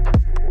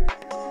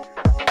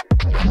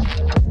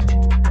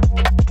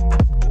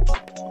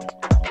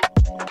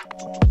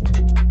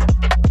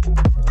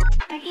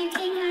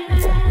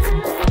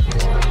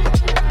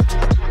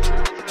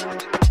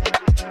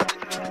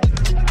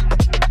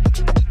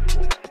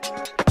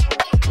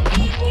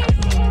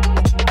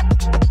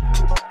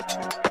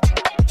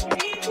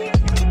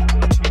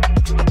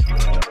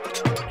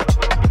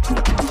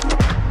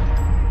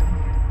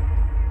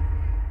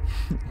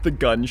 The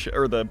gun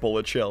or the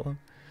bullet shell.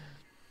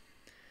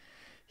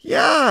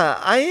 Yeah,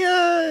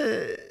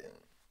 I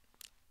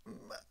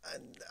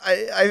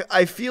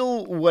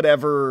feel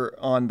whatever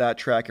on that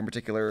track in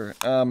particular.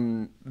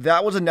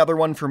 That was another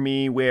one for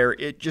me where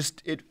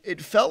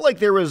it felt like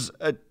there was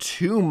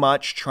too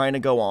much trying to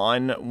go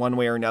on one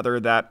way or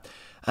another, that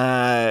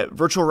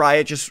Virtual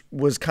Riot just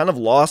was kind of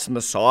lost in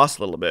the sauce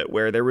a little bit,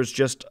 where there was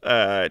just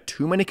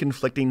too many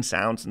conflicting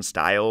sounds and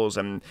styles,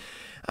 and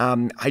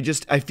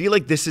I feel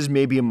like this is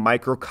maybe a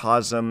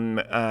microcosm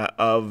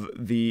of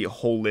the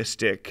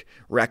holistic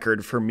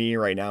record for me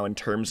right now, in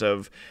terms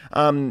of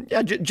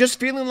just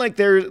feeling like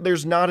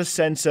there's not a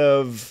sense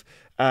of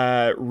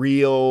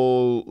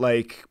real,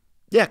 like,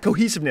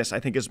 cohesiveness, I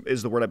think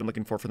is the word I've been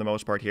looking for the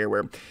most part here,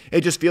 where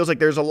it just feels like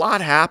there's a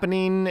lot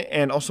happening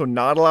and also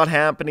not a lot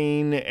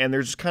happening, and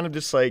there's kind of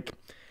just like,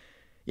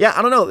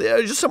 I don't know,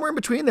 just somewhere in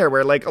between there,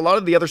 where like a lot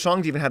of the other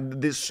songs even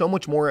had this so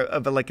much more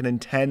of like an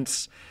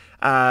intense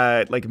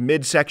like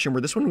midsection,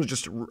 where this one was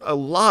just a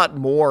lot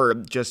more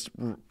just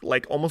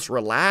like almost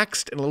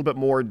relaxed and a little bit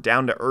more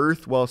down to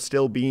earth, while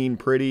still being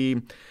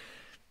pretty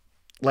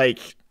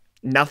like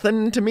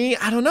nothing to me.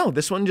 I don't know.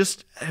 This one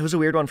just, it was a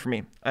weird one for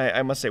me.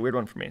 I must say, weird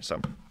one for me. So,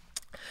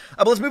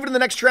 but let's move into the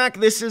next track.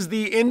 This is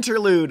the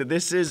interlude.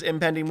 This is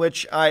Impending,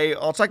 which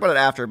I'll talk about it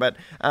after. But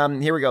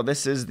here we go.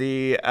 This is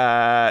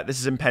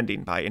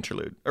Impending by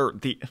Interlude, or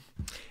the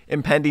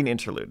Impending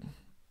Interlude.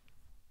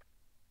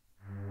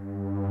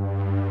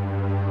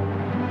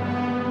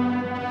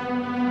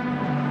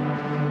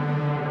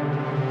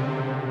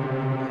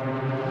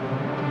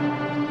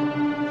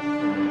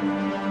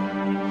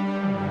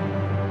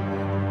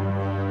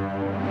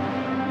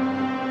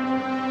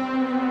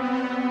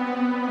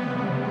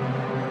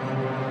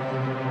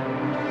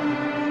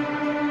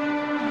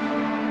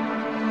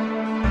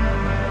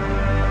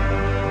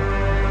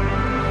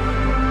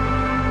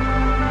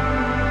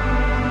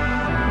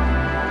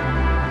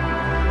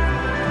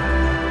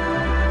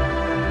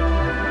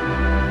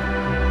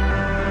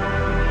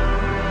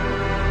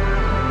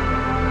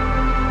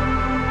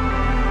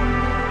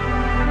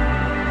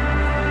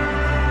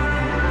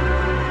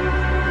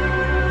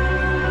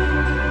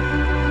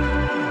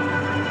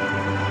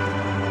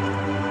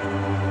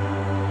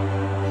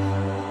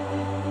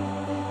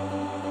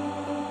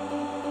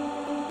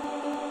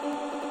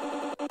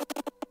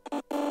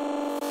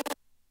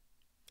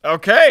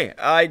 Okay,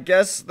 I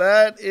guess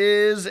that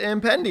is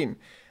Impending.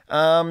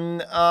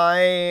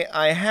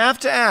 I have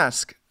to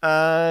ask,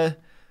 why?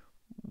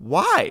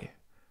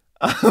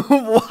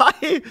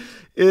 Why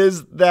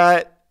is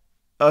that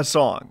a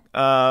song?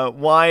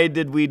 Why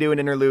did we do an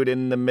interlude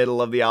in the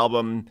middle of the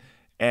album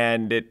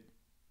and it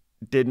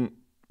didn't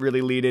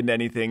really lead into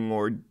anything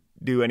or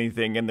do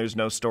anything, and there's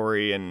no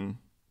story, and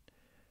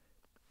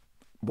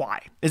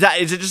why? Is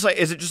it just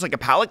like a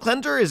palate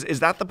cleanser? Is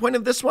that the point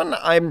of this one?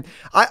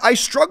 I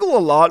struggle a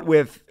lot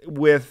with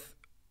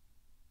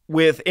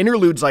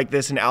interludes like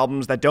this in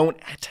albums that don't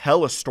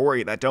tell a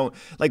story, that don't,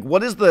 like,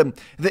 what is an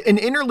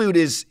interlude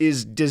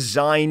is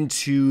designed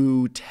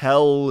to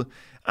tell,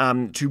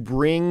 to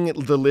bring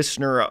the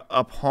listener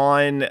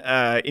upon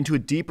into a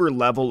deeper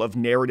level of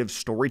narrative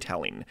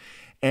storytelling,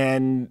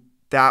 and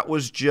that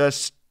was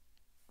just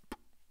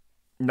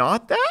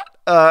not that.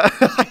 I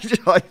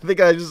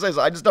think I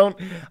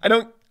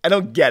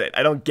don't get it.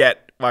 I don't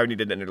get why we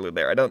needed an interlude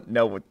there. I don't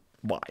know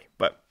why,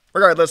 but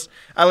regardless,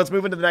 let's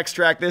move into the next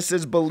track. This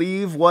is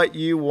Believe What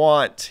You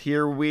Want.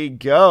 Here we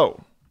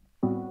go.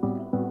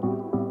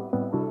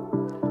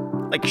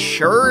 Like,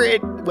 sure,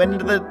 it went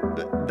into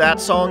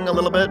that song a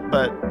little bit,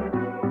 but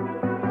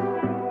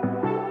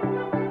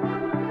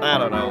I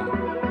don't know.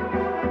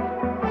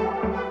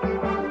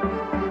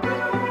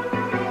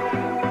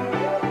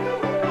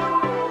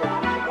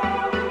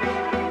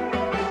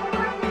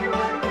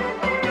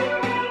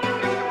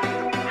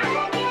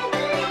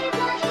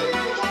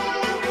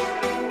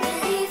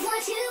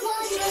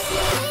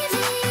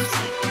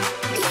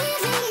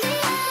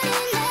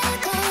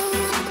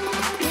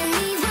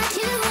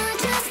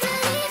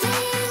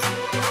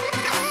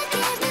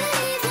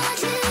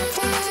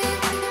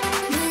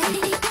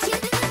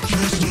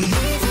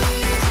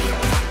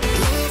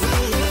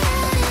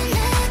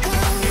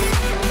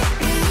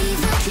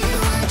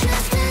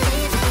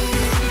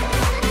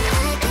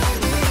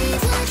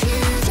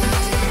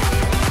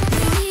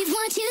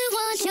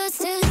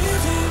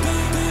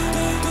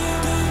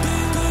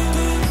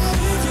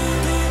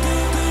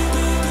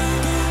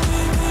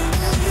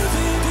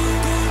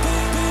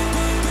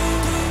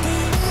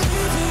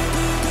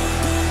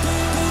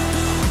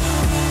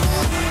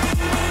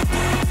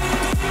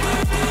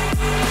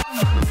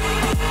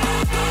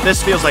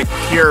 this feels like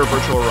pure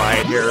Virtual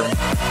Riot here.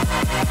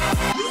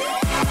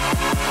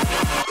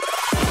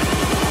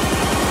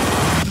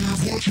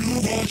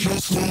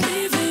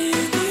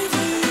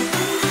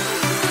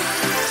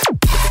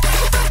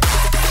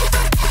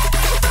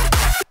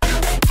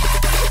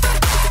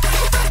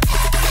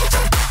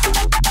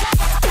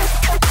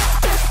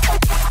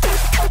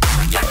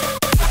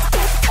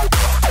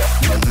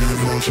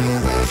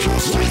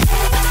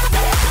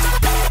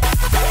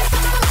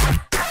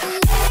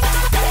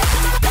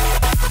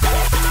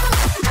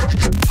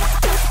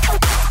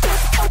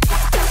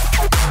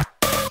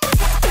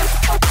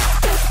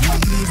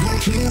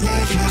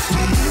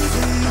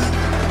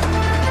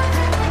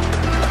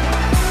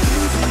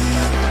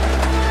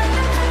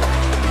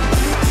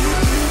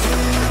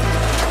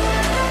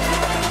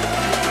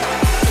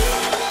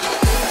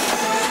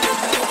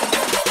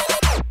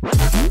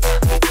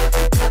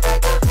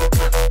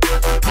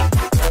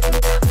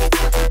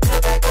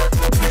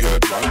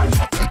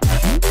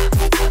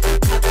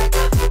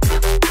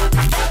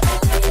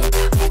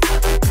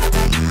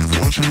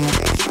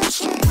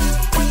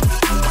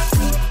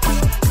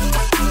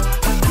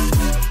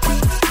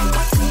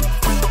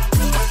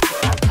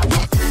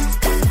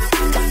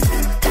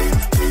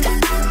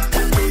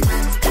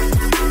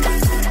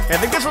 I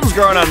think this one's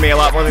growing on me a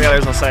lot more than the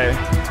others, I'll say.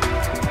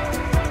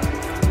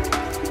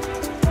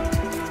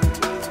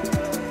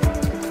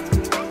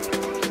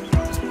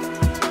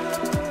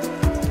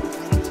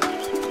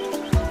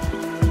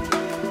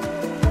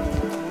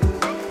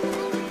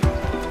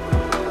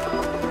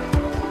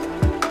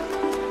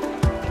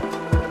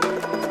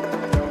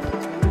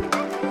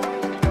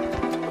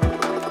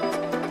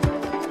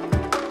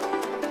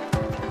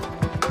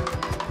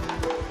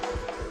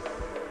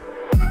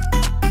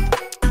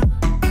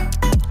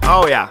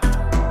 Oh, yeah.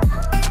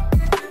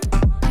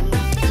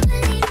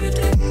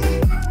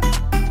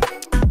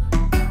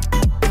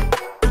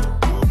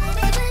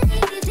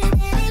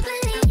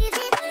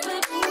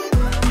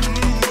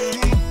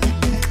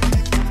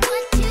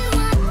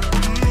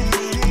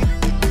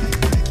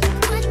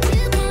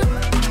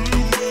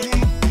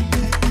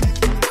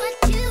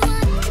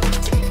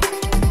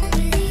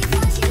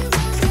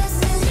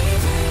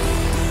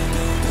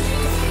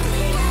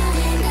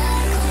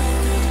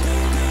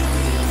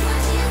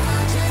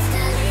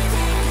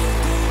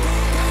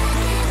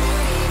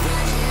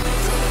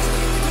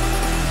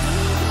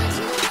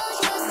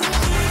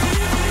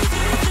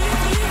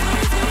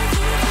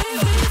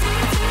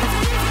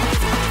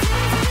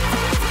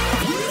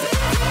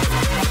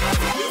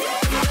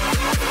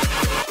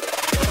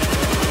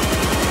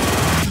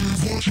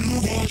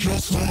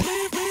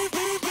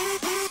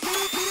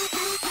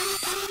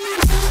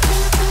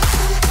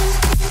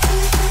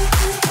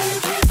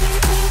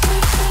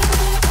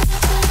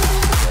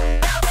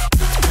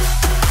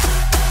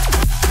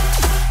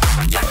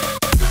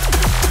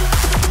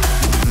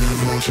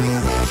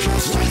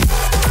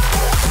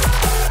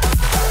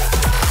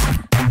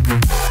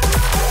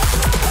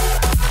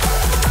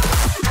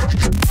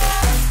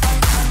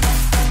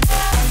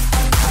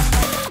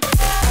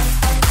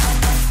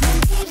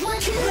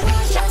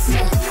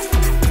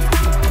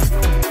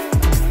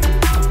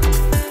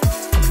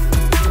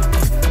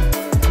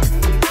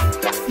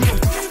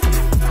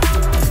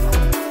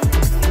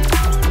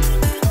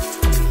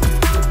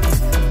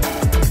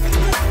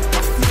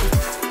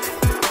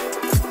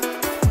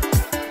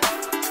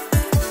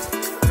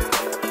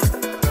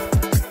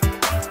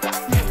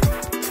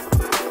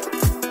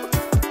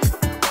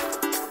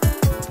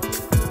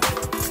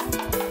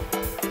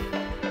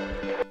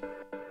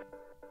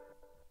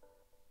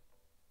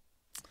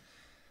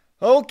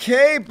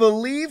 Okay,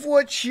 Believe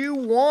What You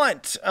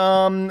Want.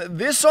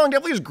 This song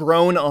definitely has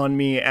grown on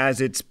me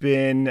as it's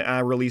been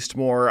released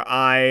more.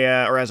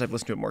 Or as I've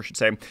listened to it more, I should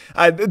say.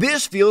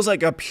 This feels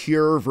like a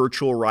pure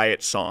Virtual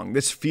Riot song.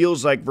 This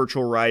feels like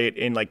Virtual Riot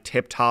in like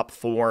tip-top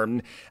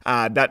form.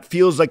 That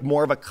feels like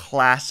more of a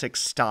classic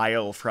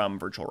style from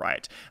Virtual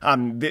Riot.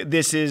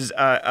 This is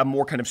a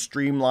more kind of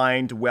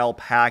streamlined,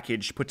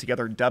 well-packaged,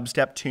 put-together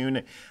dubstep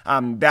tune.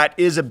 That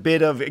is a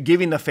bit of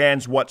giving the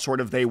fans what sort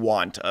of they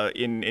want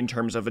in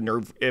terms of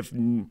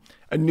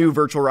a new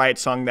Virtual Riot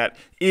song that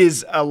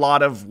is a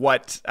lot of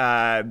what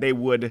they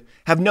would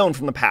have known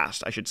from the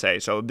past, I should say.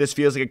 So this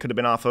feels like it could have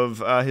been off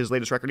of his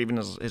latest record, even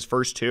his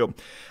first two.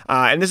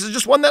 And this is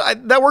just one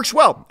that works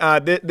well.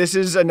 This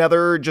is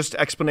another just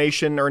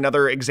explanation or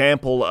another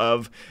example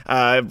of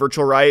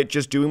Virtual Riot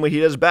just doing what he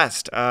does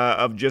best,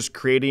 of just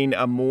creating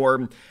a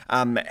more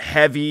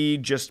heavy,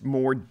 just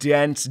more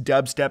dense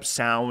dubstep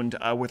sound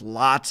with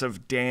lots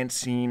of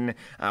dancing,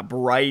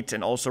 bright,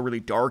 and also really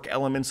dark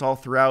elements all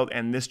throughout.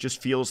 And this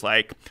just feels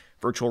like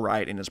Virtual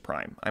Riot in his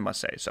prime, I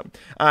must say. So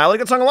I like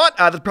that song a lot.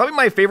 That's probably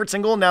my favorite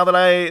single now that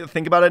I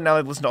think about it, now that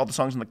I've listened to all the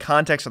songs in the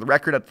context of the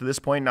record up to this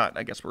point.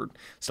 I guess we're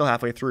still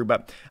halfway through,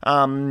 but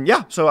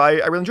yeah, so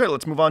I really enjoyed it.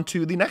 Let's move on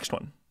to the next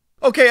one.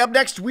 Okay, up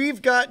next, we've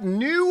got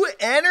New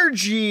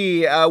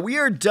Energy. We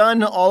are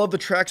done all of the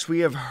tracks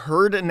we have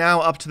heard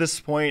now up to this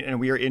point, and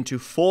we are into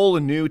full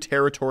new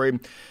territory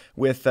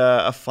with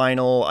a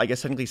final, I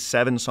guess, technically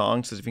 7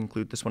 songs, if you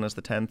include this one as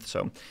the 10th.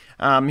 So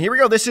here we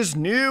go. This is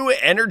New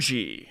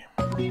Energy.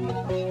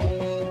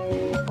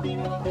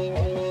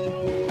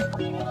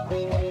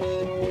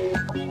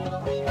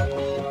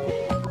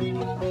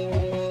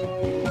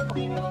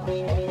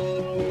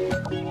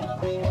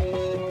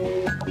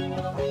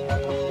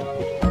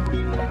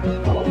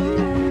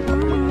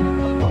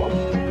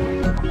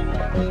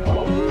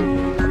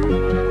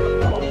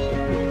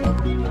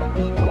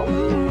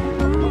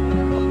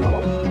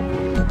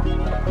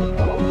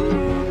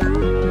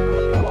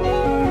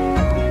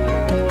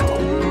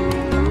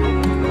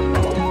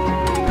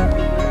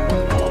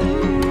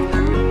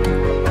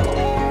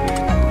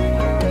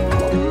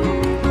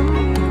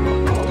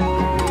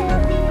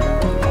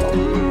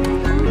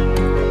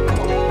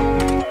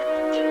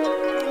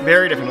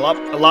 Very different,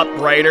 a lot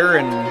brighter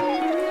and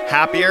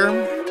happier.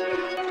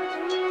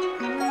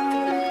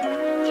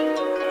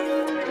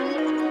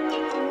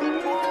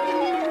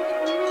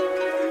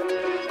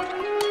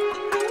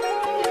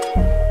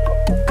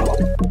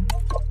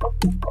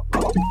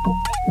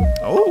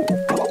 Oh.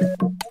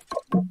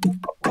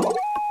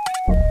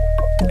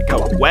 Like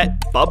a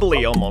wet,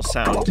 bubbly almost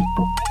sound.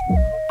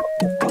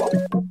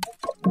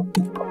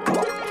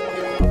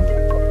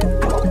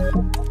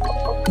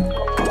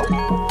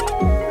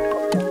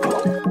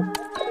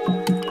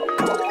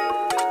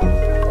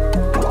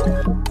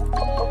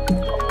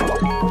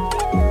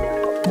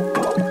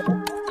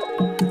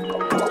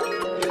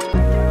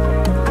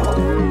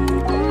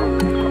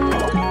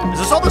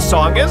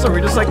 Song is? Are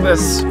we just like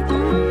this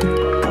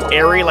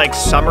airy, like,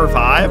 summer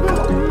vibe?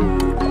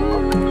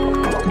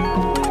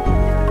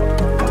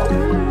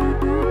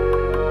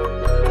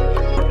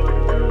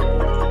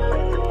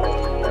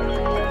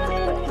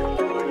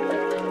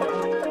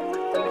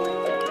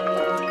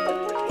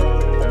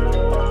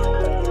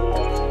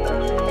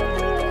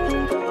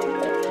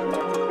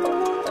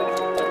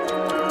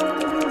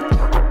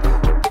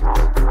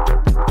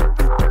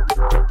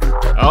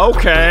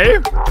 Okay.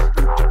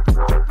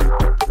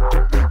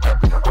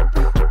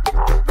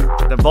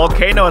 The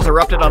volcano has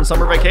erupted on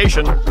summer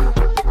vacation.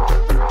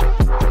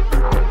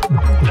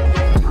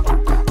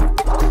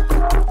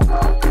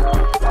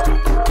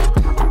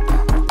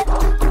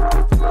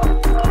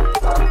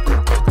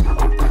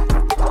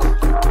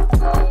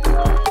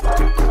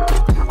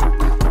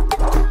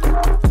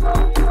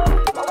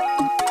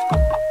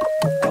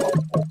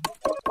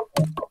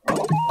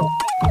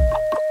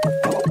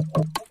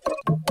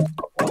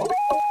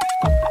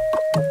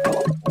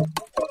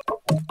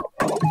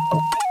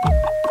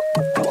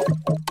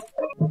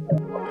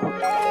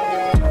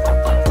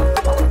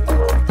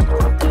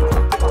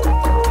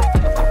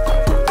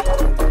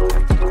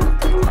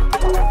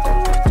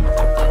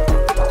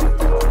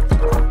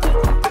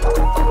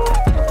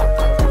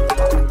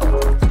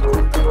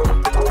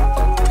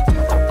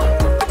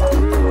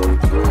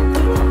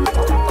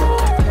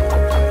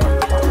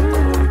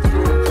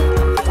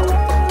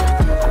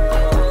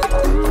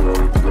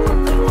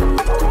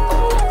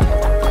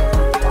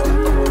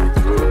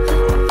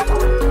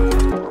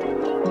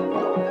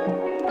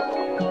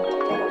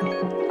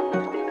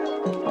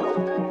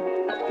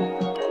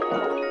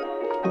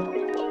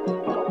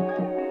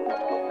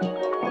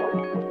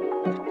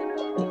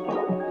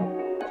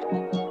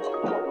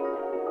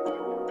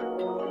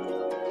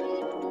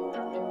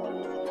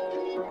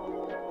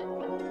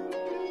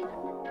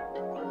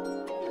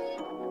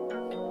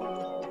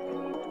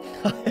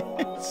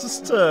 It's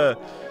just,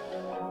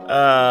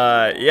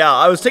 yeah,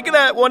 I was taking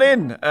that one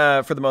in,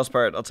 for the most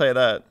part, I'll tell you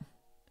that.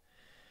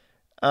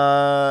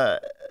 I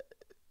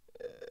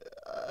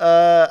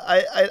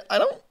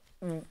don't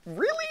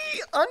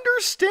really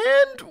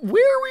understand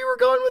where we were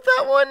going with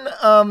that one.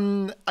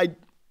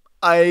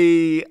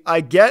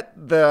 I get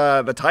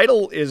the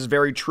title is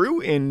very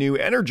true in New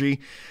Energy.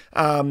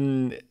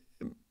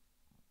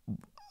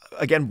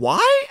 Again,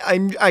 why?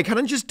 I kind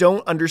of just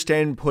don't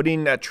understand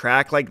putting a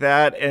track like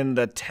that in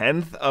the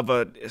 10th of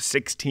a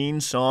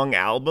 16-song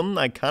album.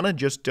 I kind of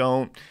just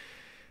don't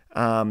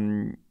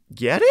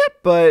get it,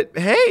 but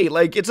hey,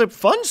 like, it's a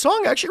fun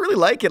song. I actually really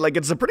like it. Like,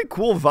 it's a pretty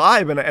cool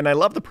vibe, and I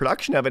love the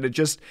production of it. It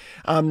just,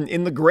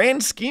 in the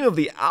grand scheme of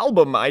the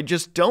album, I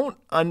just don't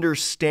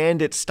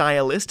understand it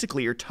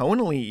stylistically or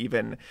tonally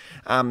even,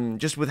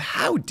 just with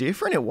how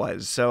different it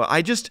was. So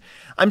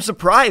I'm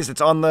surprised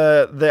it's on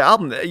the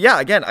album. Yeah,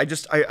 again, I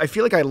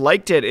feel like I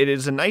liked it. It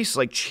is a nice,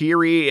 like,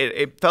 cheery,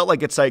 it felt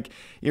like it's like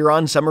you're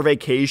on summer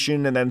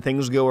vacation and then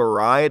things go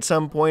awry at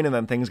some point and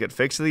then things get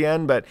fixed at the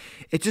end, but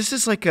it just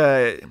is like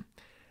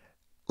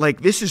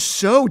this is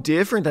so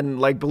different than,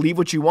 like, Believe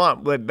What You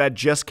Want that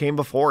just came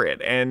before it,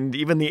 and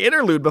even the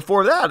interlude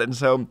before that. And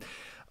so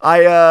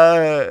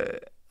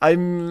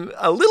I'm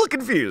a little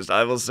confused,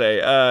 I will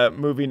say,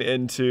 moving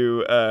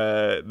into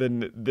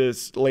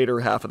this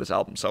later half of this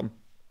album. So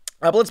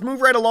But let's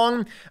move right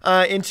along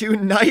into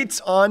Nights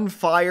on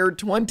Fire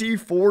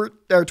 2024.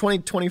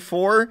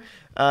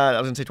 I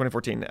was going to say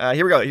 2014.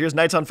 Here we go. Here's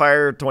Nights on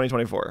Fire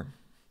 2024.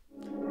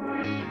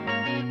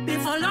 Been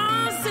for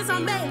long since I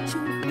met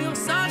you. Feel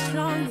so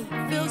strong,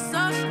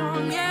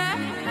 yeah.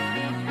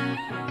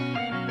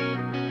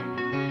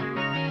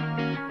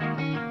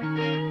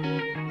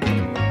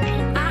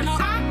 I know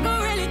I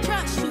can really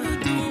trust you.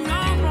 Do no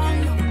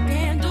wrong, no,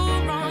 can't do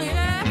wrong,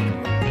 yeah.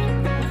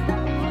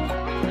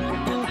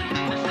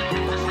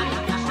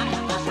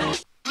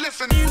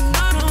 Listen.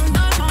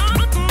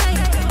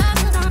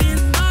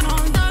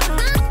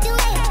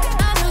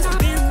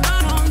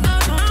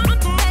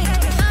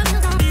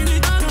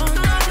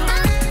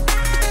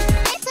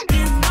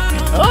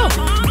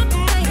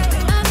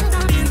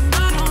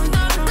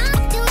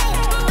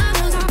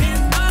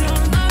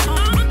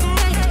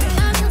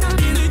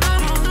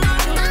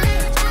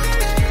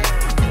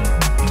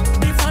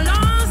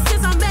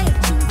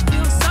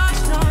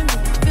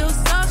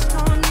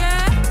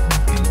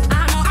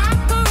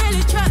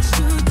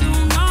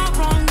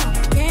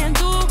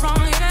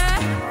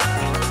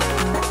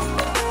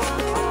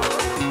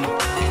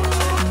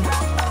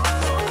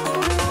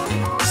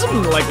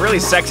 Like really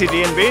sexy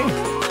D&B.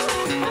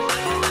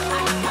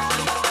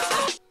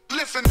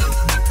 Listen.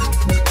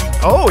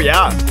 Oh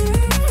yeah.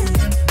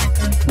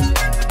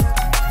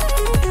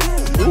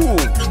 Ooh.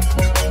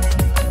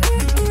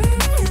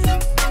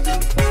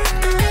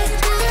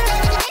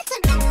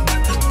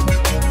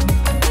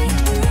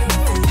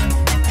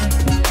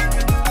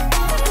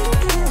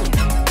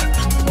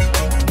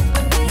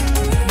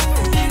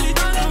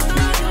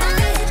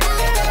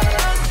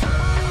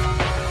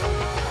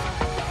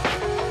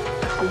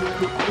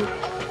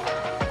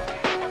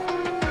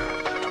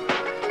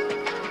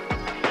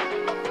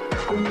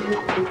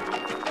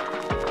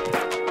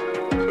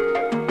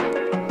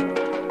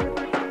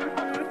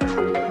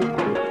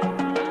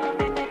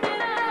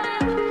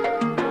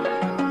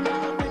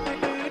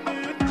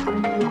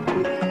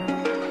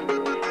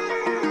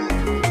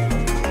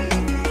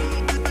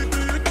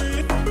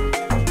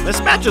 This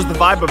matches the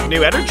vibe of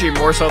New Energy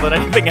more so than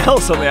anything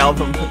else on the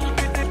album.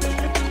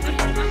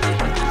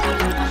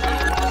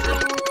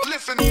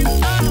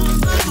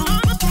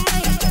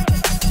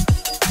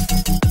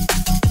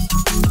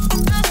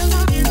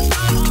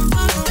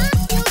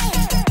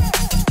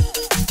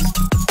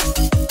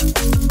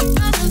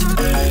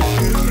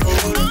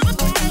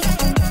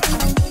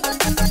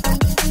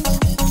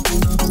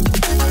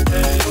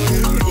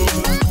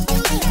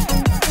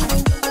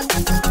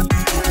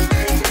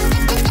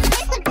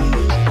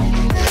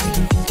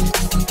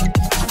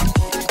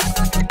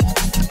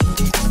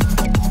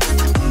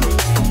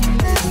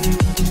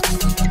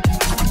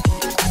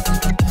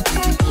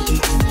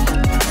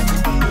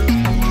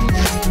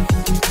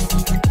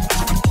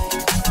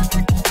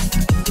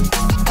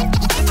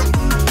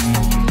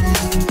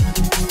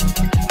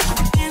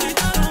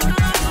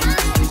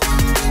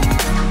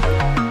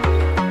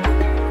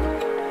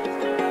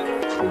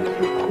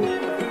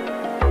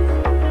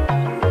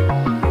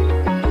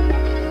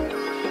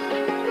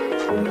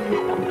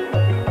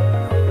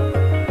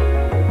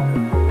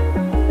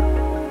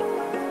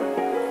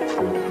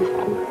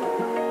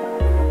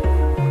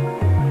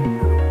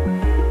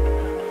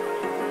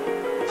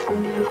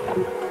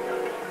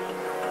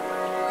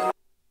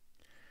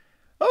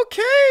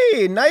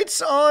 Okay,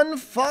 Nights on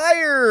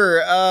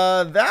Fire.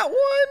 That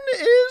one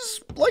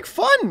is like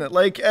fun.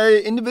 Like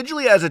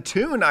individually as a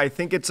tune, I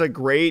think it's a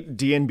great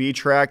D&B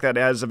track that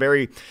has a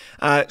very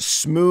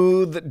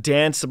smooth,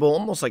 danceable,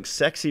 almost like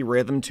sexy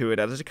rhythm to it.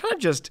 As it kind of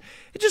just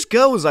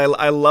goes.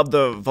 I love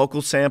the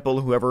vocal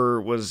sample.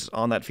 Whoever was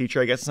on that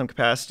feature, I guess, in some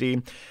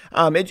capacity.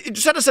 It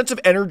just had a sense of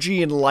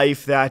energy and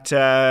life that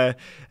I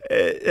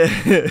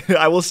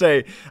will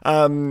say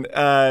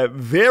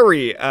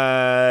very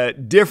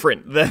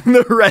different than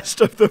the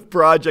rest of the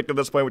project at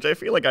this point, which I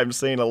feel like I'm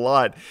saying a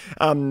lot.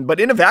 But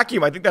in a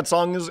vacuum, I think that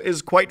song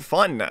is quite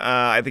fun.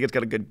 I think it's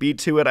got a good beat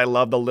to it. I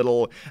love the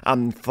little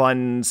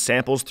fun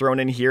samples thrown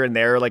in here and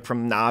there, like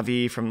from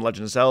Navi, from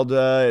Legend of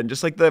Zelda, and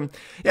just like the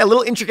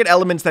little intricate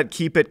elements that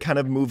keep it kind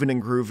of moving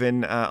and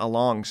grooving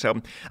along.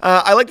 So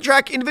I like the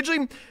track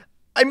individually.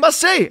 I must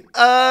say,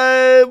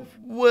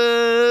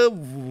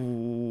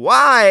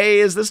 why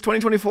is this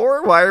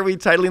 2024? Why are we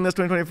titling this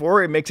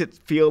 2024? It makes it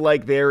feel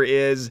like there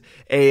is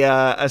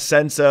a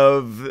sense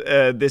of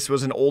this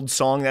was an old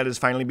song that is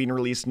finally being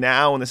released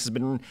now, and this has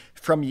been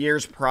from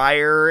years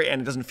prior,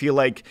 and it doesn't feel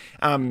like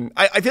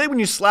I feel like when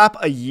you slap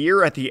a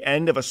year at the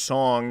end of a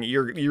song,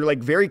 you're like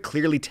very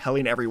clearly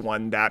telling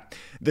everyone that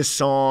the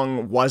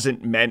song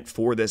wasn't meant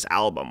for this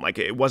album. Like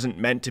it wasn't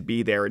meant to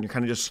be there, and you're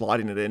kind of just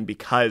slotting it in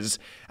because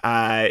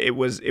it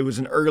was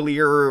an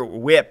earlier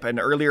whip, an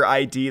earlier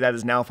ID that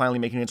is now finally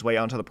making its way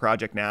onto the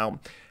project now.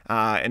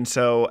 And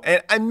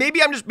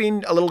maybe I'm just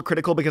being a little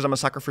critical because I'm a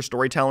sucker for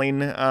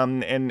storytelling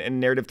and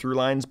narrative through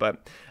lines,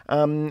 but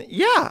I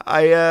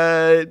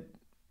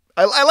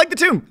I like the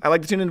tune. I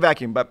like the tune in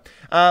vacuum. But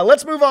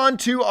let's move on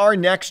to our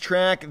next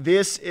track.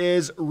 This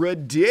is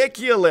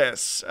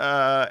Ridiculous.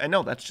 And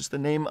no, that's just the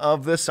name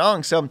of the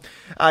song. So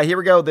here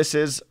we go. This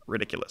is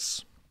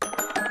Ridiculous.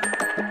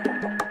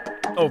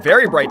 Oh,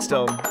 very bright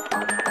still. Where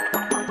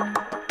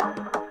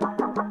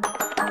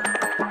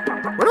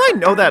do I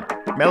know that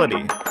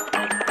melody?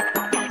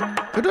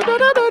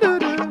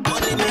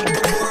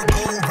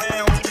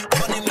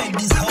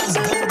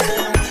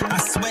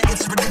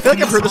 I feel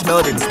like I've heard this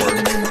melody before.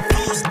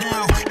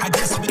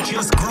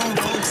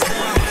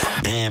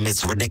 Damn,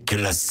 it's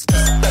ridiculous.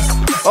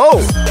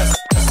 Oh!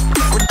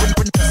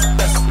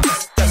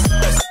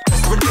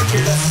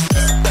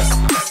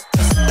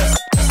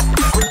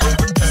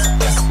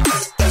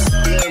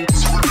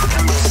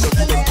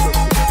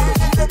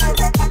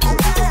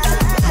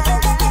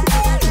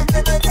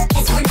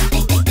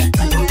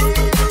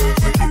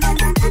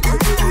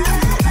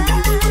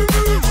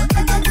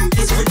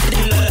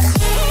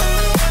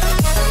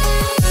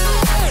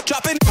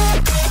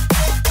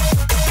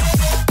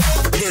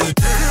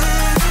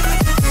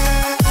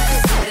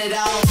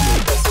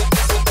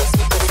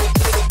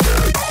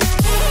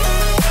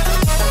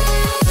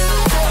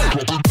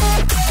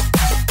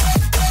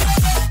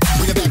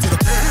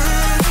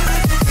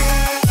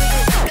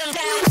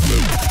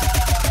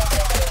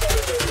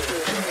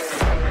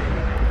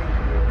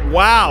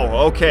 Wow,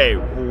 okay,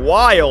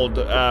 wild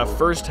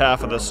first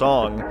half of the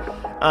song.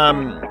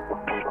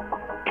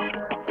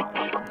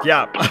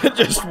 Yeah,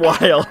 just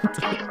wild.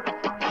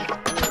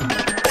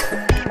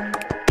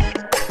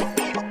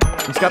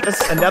 It's got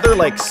this another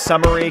like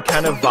summery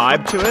kind of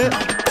vibe to it.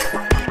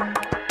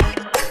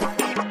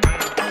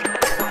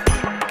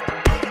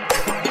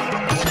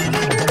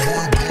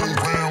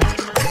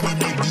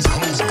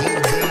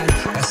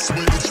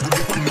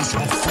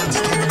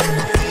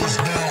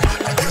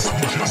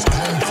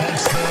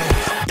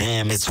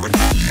 It's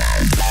ridiculous.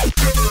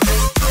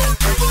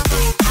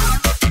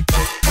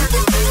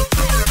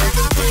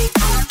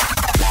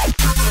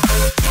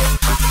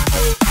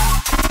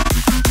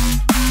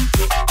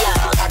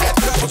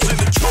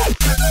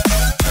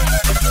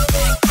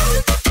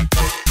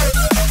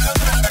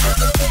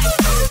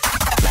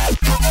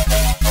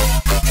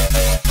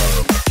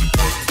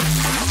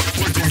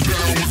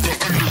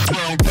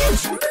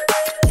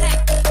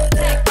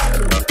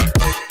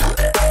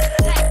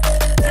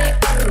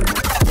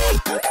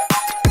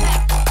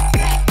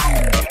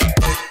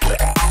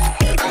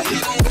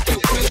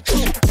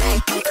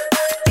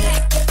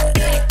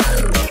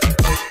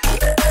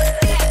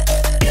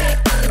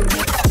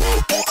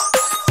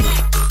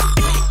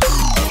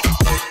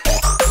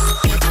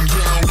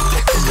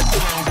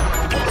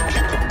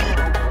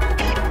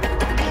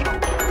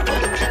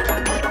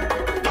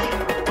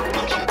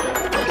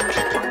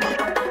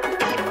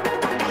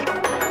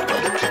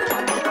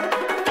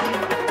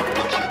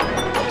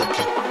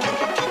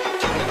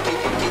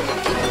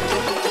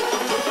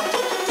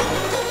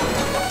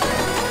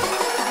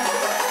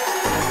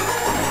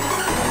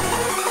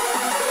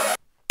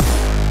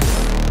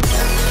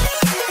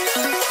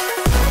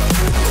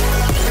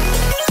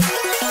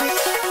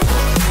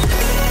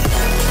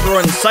 We're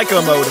in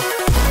psycho mode.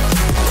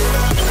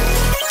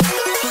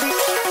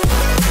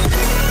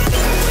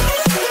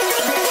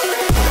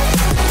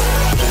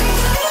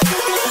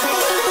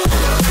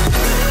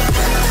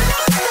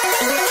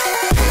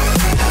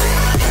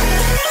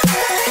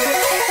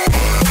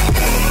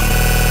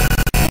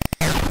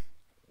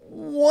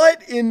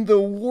 What in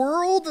the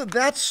world?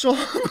 That song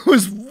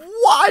was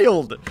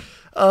wild.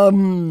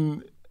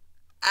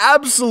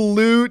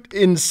 Absolute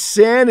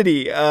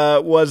insanity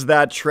was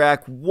that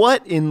track.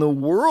 What in the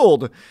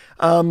world?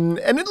 And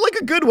in like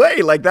a good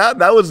way. Like that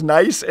was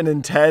nice and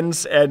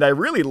intense, and I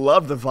really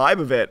loved the vibe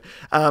of it.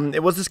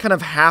 It was this kind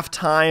of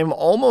halftime,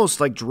 almost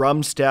like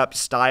drum step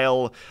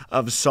style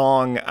of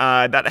song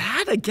that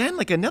had, again,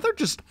 like another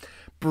just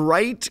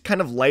bright,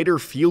 kind of lighter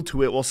feel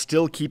to it, while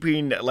still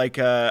keeping like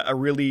a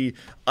really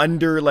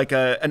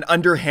an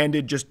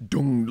underhanded, just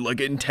dung,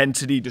 like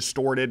intensity,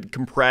 distorted,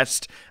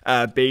 compressed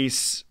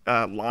bass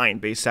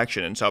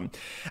section. And so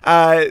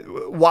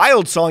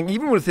wild song.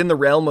 Even within the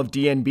realm of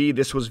DNB,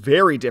 this was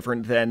very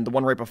different than the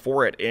one right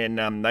before it in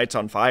Nights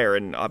on Fire,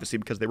 and obviously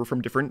because they were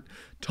from different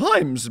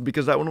times,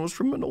 because that one was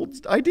from an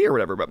old idea or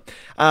whatever. But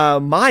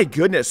my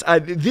goodness,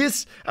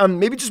 this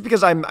maybe just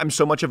because I'm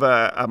so much of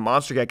a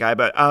Monstercat guy,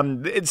 but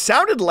it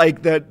sounded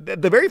like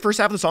the very first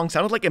half of the song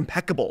sounded like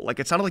Impeccable. Like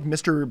it sounded like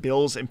Mr.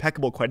 Bill's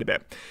Impeccable quite a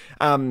bit.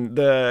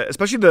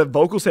 Especially the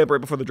vocal sample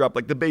right before the drop,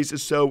 like the bass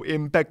is so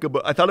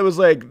impeccable. I thought it was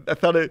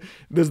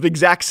the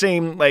exact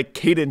same like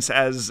cadence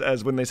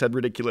as when they said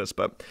ridiculous,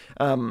 but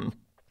I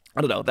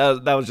don't know.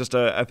 That was just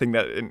a thing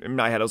that in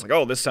my head I was like,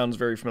 oh, this sounds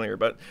very familiar.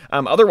 But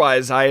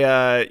otherwise,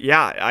 the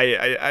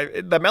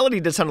melody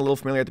did sound a little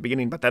familiar at the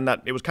beginning, but then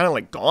it was kind of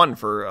like gone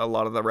for a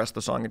lot of the rest of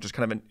the song. It just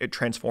kind of it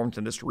transformed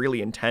into this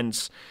really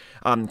intense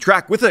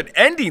track with an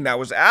ending that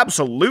was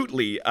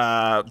absolutely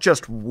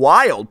just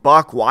wild,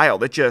 buck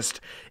wild. It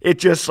just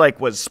like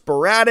was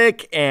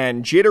sporadic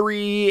and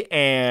jittery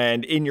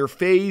and in your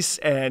face,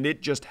 and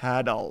it just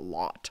had a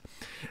lot.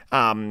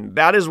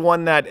 That is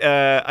one that,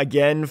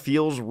 again,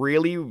 feels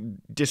really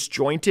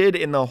disjointed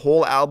in the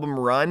whole album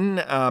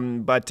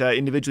run, but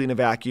individually in a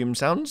vacuum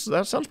sounds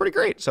pretty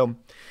great. So,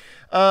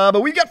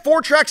 but we've got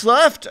 4 tracks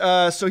left,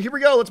 so here we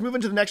go. Let's move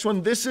into the next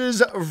one. This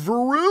is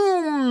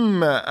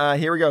VROOM.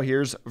 Here we go.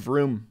 Here's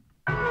VROOM.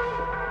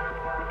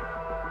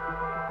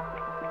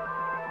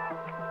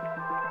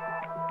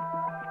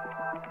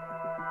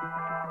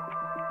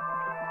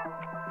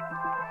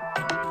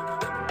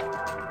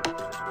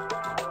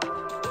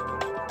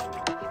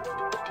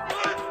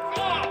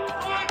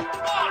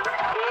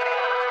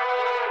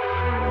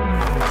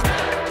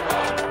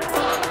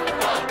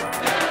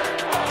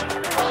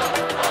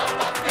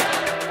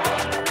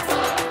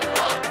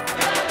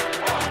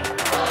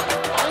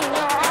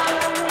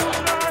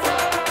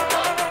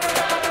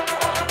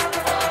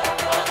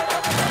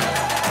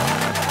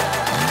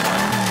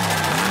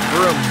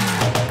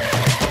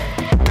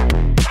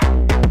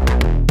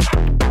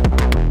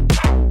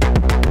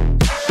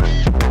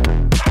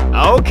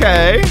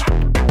 Okay.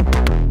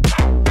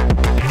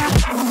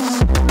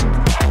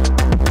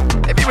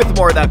 Maybe with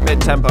more of that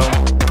mid-tempo.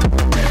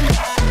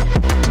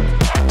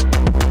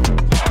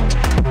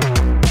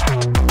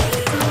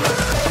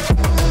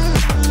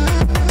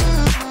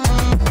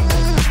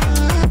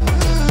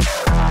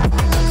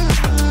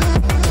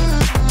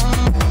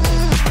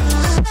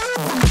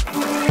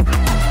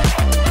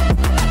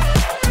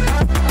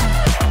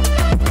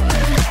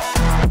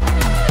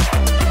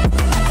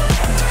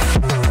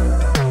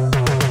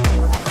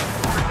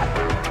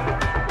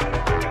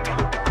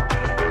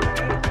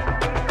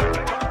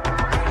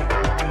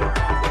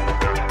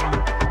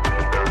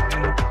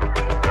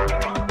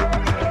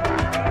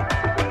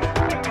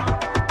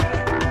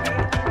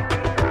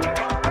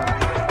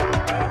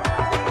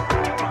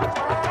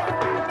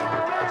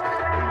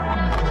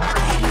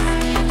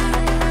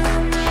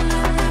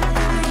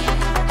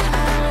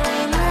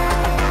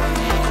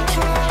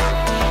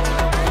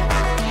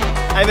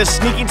 I have a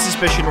sneaking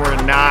suspicion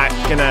we're not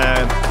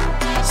gonna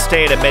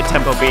stay at a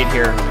mid-tempo beat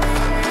here.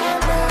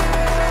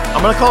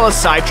 I'm gonna call a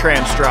side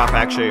trance drop,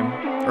 actually.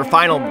 Or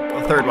final,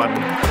 third one.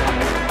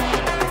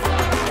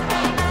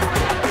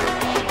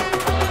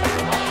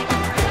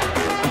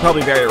 I'm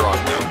probably very wrong,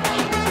 though.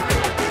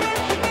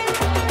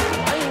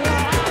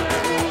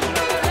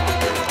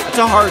 It's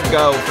a hard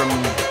go from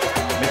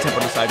mid-tempo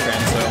to side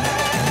trance, so.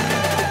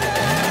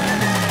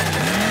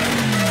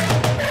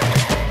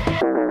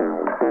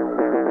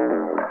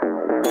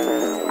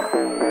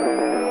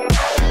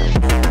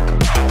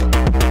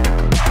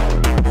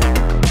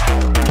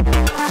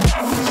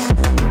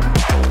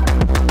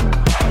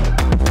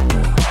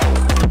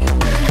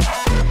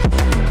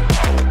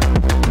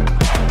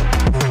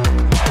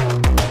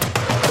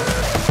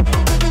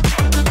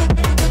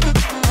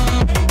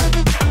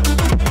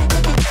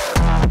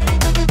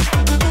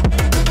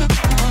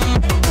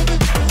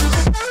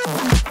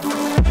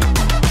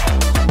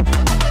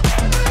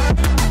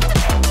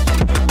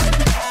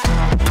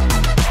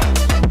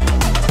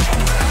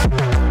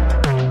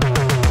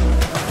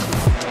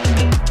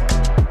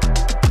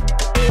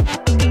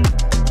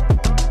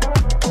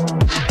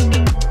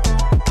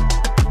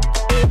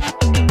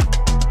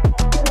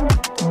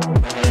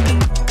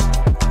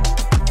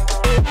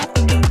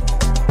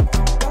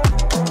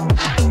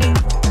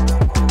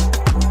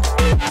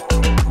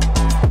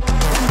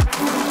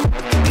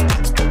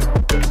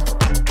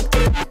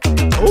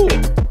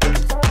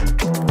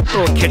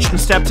 Kitchen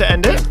step to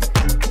end it.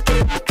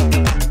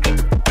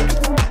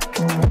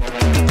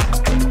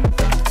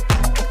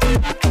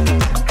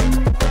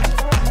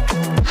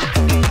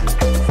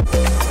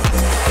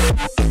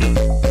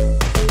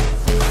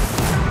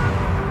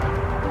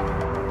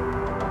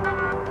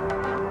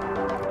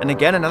 And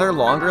again, another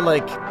longer,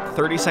 like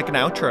 30-second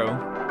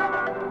outro.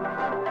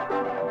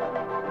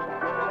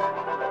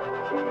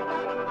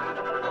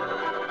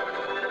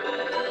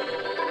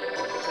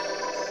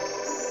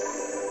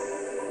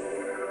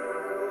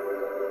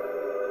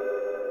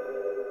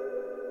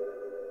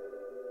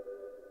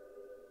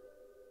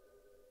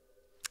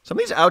 Some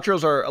of these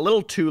outros are a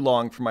little too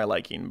long for my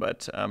liking,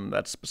 but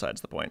that's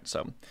besides the point.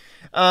 So,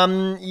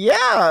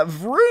 yeah,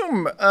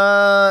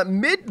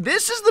 VROOM.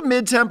 This is the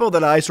mid-tempo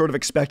that I sort of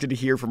expected to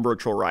hear from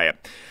Virtual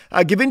Riot.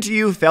 Giving to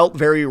You felt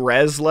very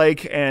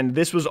Res-like, and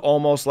this was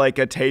almost like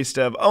a taste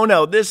of, oh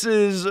no, this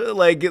is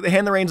like,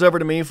 hand the reins over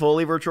to me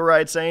fully, Virtual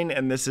Riot saying,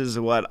 and this is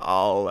what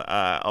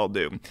I'll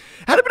do.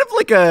 Had a bit of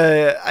like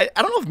I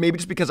don't know if maybe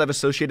just because I've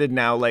associated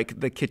now like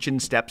the Kitchen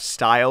Step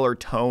style or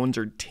tones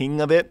or ting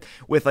of it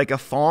with like a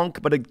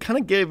funk, but it kind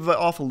of gave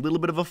off a little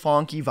bit of a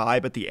funky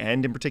vibe at the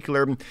end in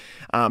particular,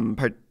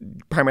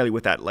 primarily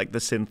with that, like the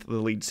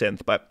lead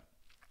synth, but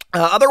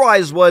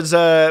otherwise was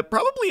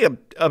probably a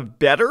a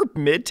better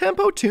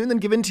mid-tempo tune than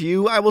Given to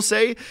You, I will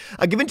say.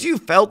 Given to You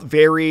felt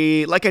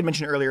very, like I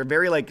mentioned earlier,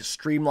 very like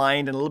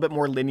streamlined and a little bit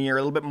more linear, a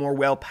little bit more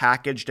well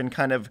packaged and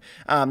kind of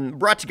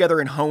brought together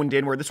and honed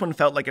in, where this one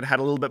felt like it had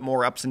a little bit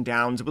more ups and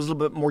downs. It was a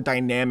little bit more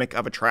dynamic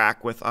of a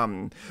track with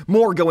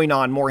more going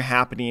on, more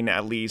happening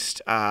at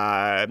least.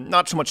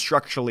 Not so much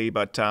structurally,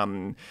 but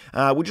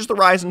with just the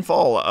rise and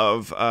fall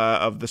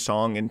of the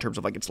song in terms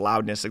of like its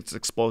loudness, its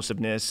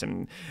explosiveness,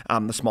 and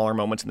the smaller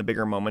moments and the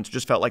bigger moments. It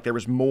just felt like there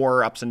was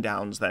more ups and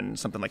downs than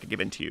something like a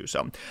Given to You.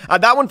 So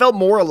that one felt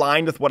more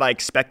aligned with what I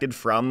expected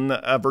from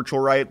a Virtual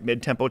Riot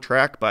mid-tempo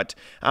track. But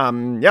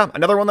yeah,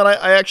 another one that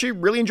I actually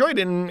really enjoyed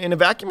in a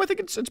vacuum. I think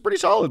it's pretty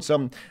solid.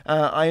 So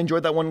I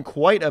enjoyed that one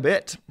quite a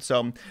bit.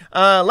 So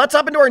let's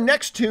hop into our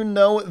next tune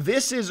though.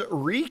 This is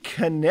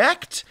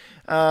Reconnect.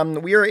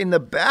 We are in the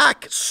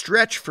back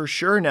stretch for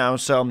sure now.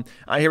 So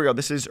here we go.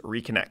 This is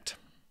Reconnect.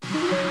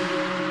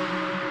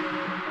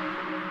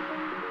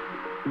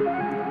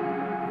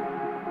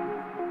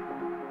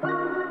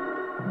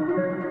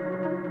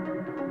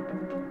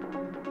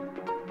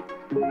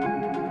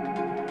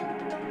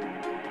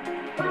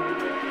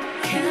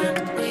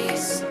 Can't we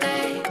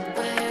stay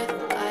where the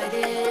light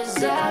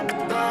is up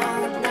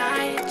all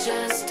night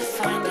just to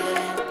find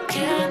it?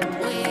 Can't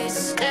we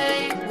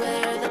stay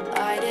where the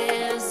light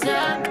is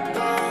up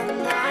all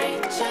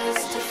night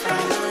just to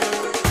find it?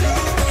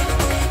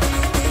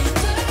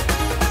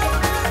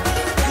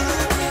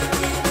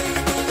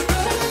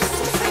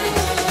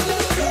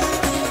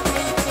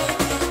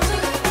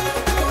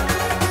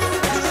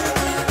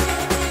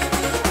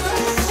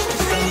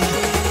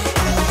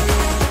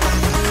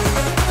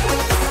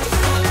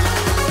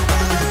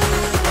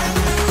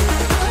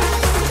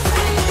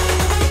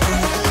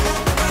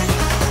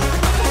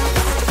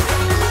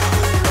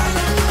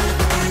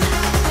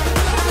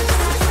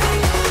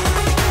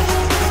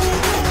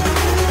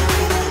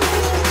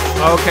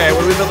 Okay,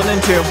 what are we building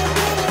into?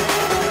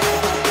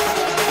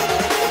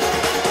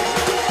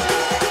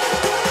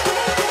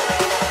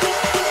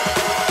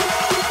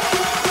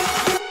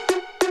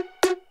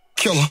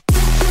 Killer.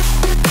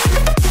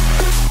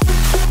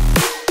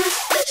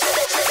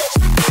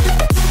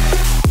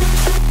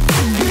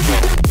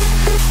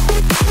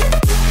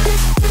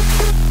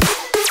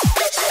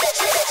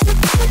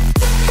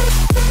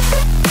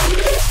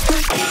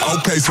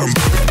 I'll pay some.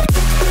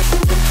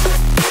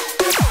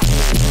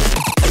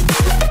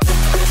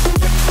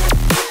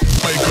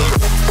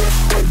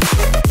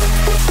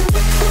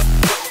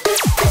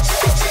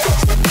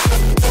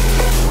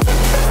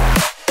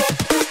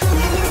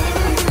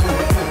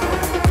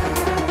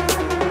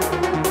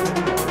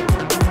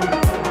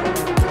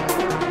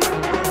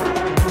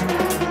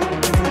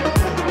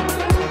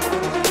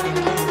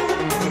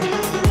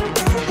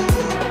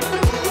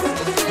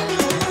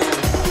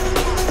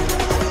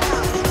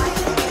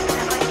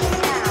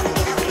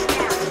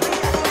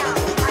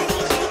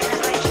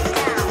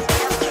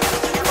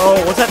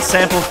 Oh, what's that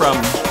sample from?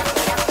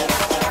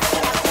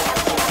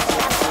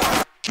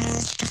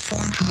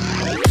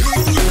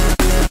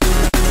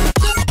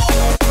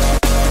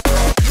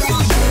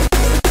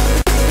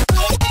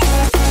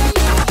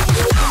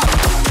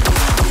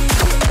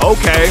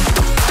 Okay.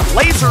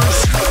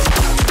 Lasers.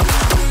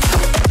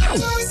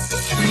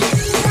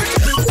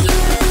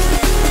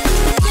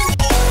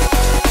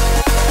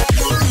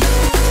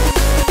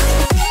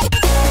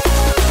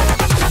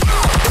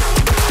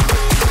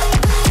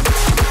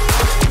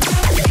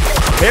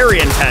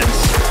 Very intense.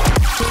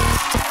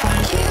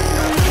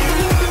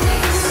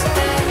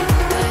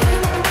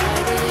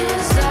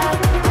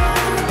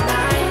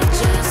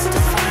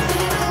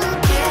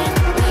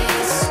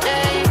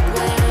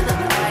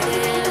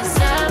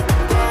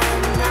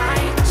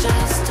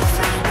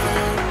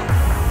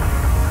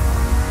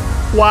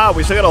 Wow,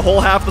 we still got a whole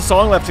half the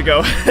song left to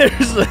go.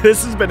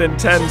 This has been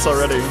intense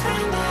already.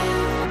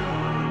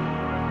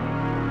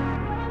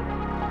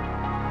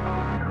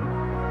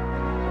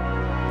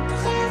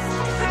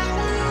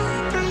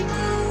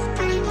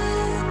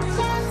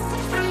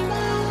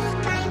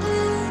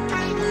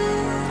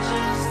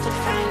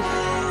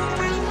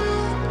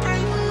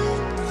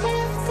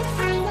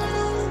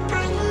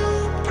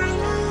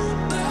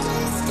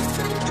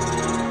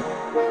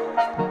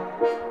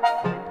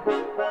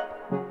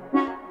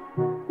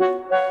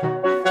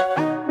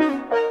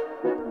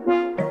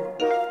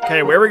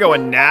 Okay, where are we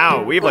going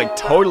now? We've like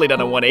totally done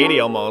a 180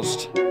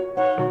 almost.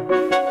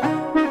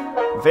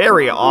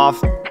 Very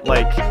off,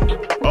 like,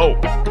 oh.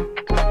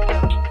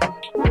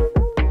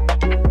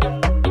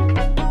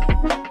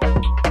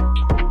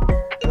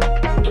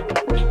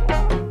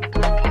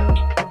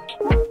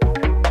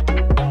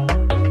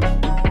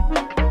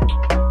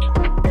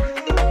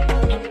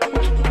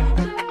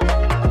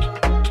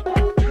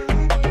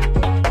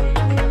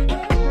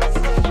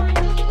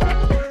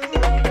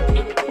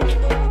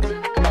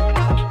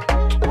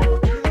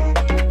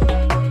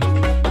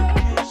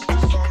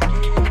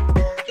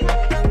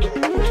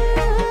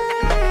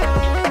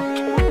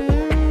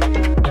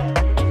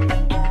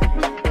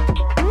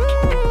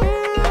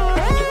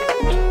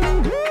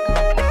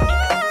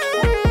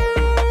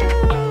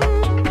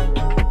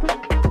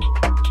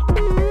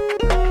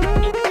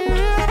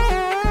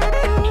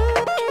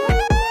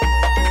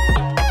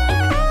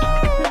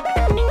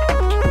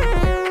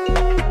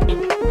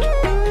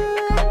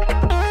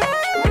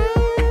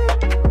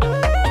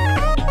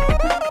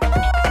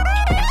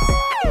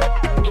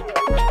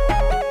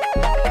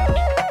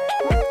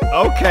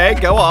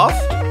 show off.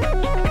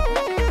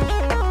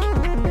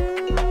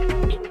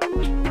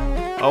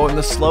 Oh, and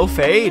the slow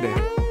fade.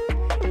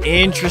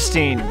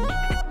 Interesting.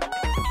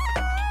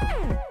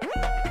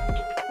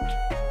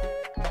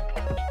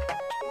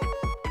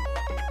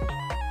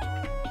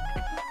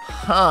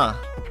 Huh.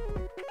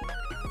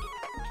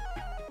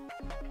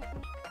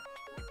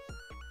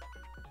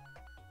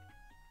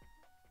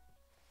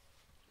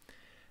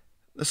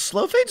 The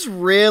slow fade's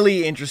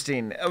really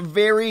interesting. A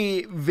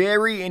very,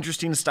 very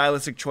interesting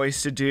stylistic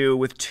choice to do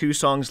with 2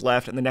 songs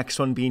left and the next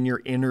one being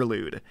your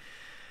interlude.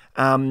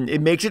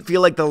 It makes it feel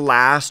like the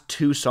last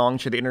 2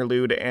 songs for the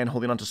interlude and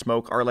Holding On to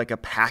Smoke are like a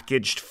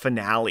packaged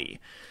finale.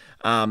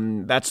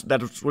 That's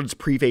what it's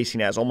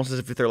prefacing as, almost as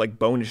if they're like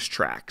bonus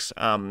tracks.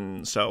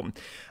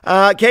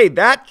 Okay,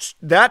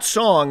 that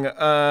song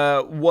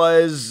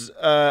was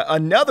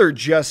another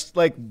just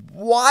like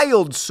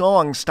wild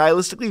song,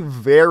 stylistically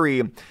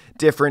very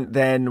different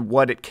than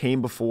what it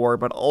came before,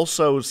 but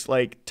also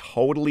like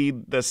totally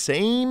the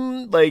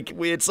same. Like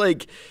it's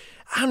like,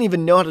 I don't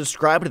even know how to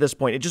describe it at this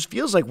point. It just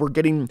feels like we're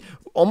getting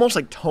almost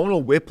like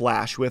tonal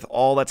whiplash with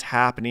all that's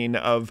happening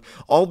of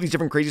all these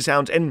different crazy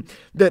sounds. And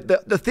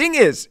the thing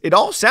is, it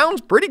all sounds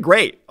pretty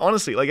great,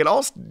 honestly. Like it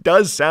all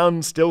does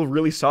sound still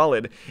really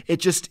solid. It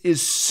just is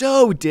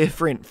so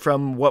different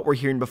from what we're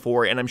hearing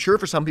before. And I'm sure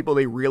for some people,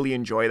 they really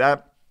enjoy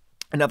that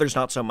and others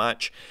not so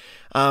much.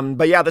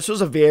 But yeah, this was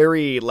a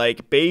very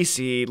like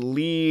bassy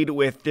lead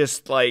with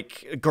this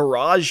like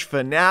garage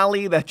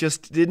finale that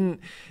just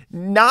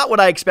not what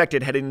I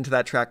expected heading into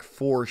that track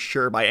for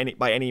sure by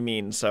any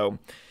means. So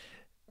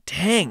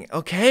dang,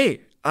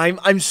 okay.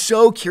 I'm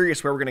so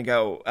curious where we're gonna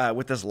go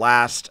with this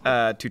last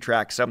 2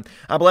 tracks. So,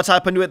 but let's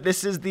hop into it.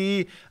 This is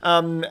the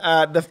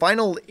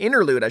final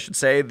interlude, I should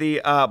say,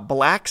 the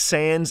Black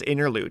Sands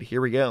interlude.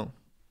 Here we go.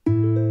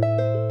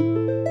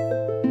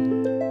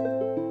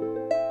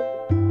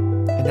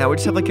 And now we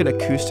just have like an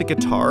acoustic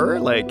guitar,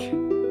 like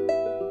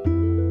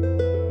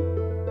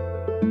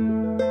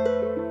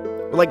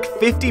we're like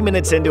 50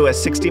 minutes into a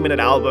 60-minute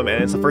album,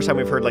 and it's the first time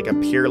we've heard like a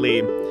purely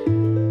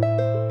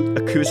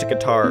acoustic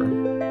guitar.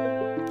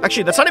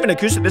 Actually, that's not even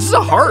acoustic. This is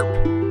a harp.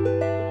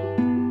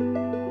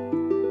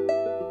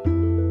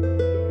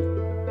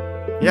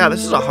 Yeah,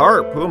 this is a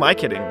harp. Who am I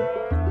kidding?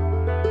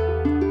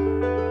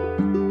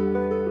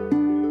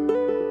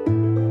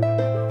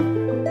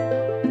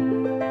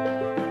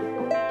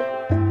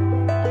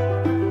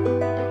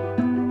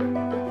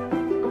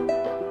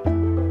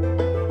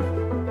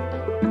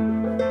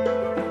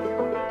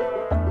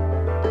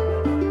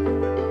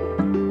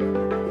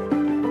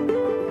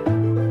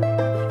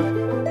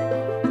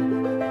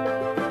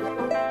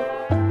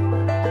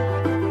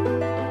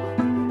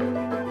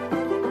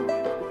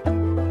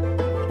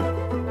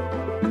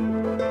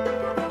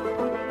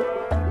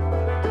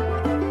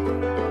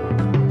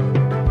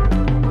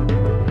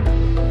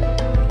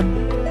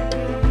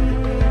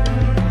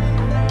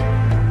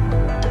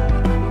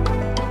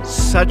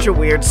 Such a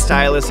weird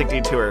stylistic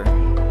detour.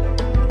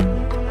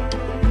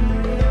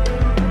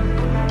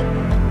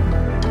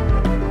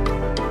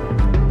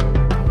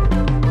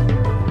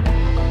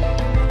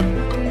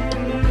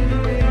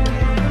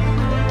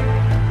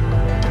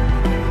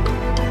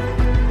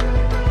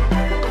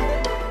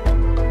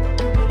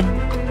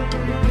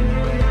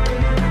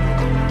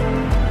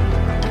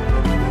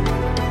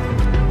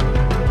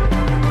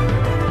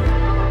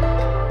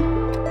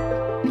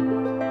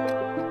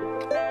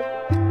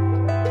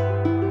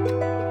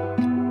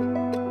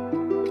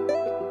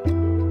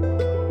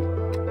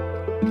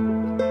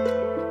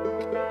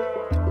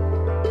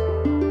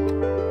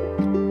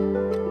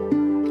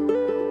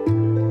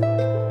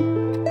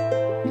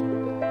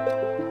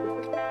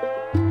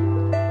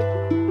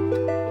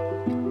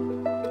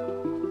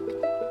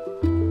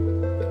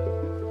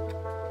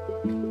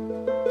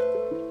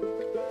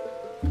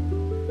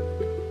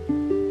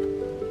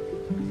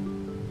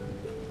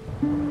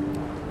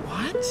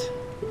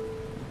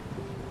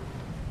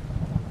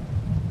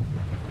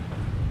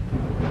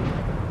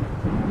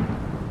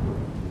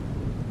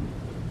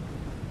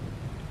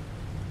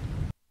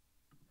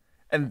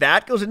 And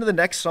that goes into the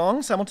next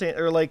song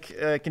simultaneously, or like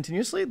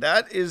continuously.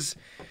 That is,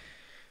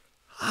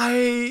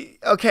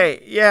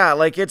 okay, yeah,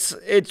 like it's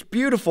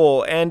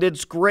beautiful and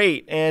it's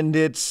great and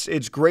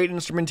it's great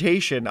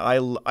instrumentation.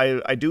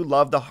 I do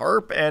love the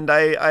harp and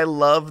I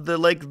love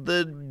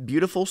the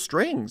beautiful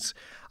strings.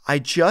 I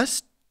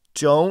just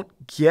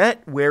don't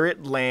get where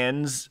it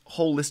lands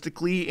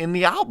holistically in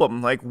the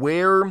album. Like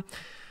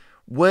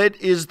what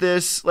is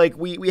this? Like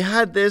we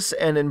had this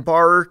and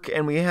Embark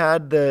and we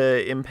had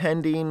the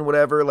Impending,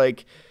 whatever.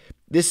 Like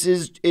this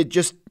is, it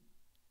just,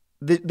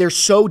 they're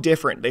so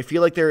different. They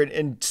feel like they're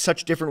in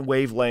such different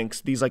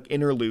wavelengths, these like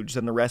interludes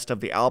than the rest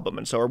of the album.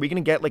 And so are we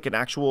going to get like an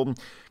actual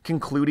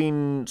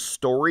concluding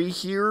story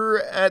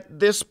here at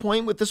this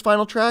point with this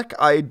final track?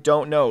 I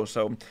don't know.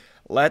 So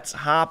let's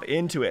hop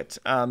into it.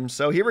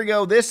 So here we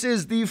go. This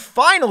is the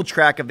final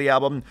track of the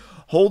album,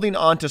 Holding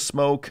On to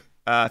Smoke,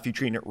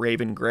 featuring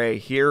Raven Gray.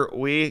 Here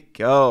we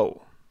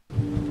go.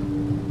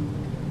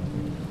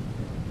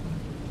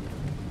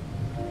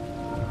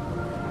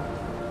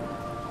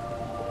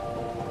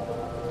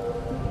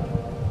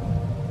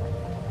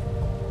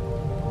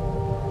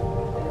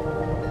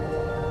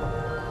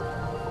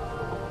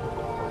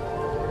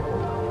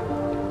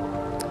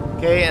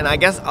 Okay, and I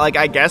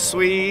guess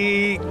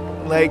we,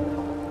 like,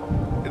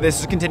 this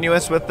is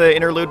continuous with the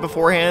interlude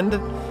beforehand.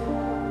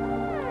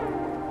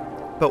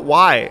 But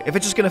why? If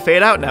it's just gonna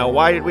fade out now,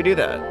 why did we do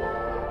that?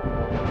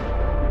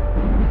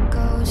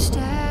 Go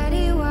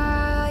steady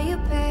while you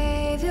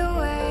pave your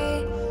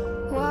way.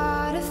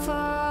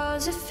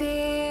 Waterfalls of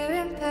fear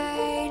and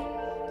pain.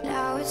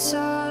 Now it's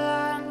all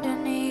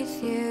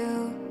underneath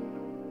you.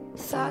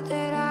 Thought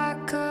that I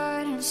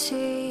couldn't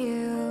see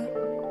you,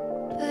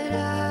 but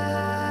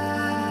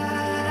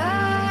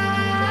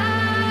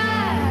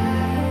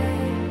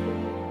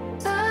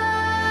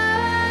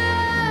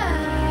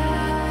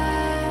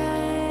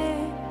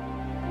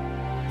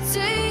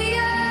see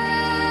you,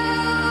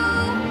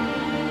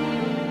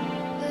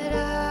 but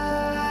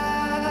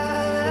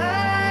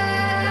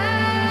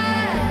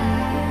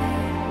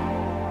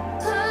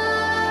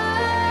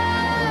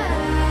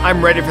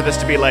I'm ready for this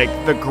to be like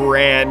the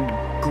grand,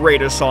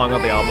 greatest song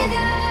of the album.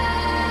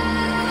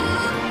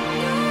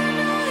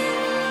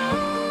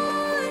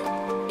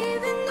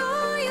 even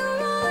though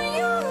you're on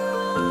your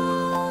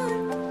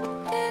own,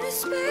 in a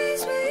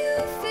space where you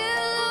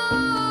feel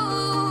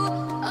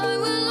low, I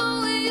will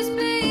always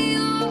be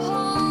your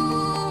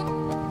home.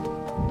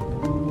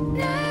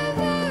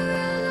 Never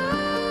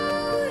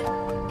alone,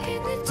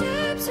 in the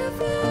depths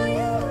of all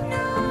you've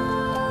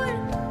known.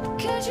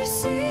 Can't you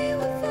see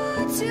we're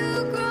far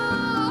too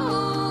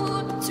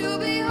grown to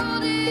be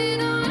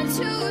holding on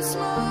to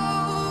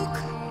smoke?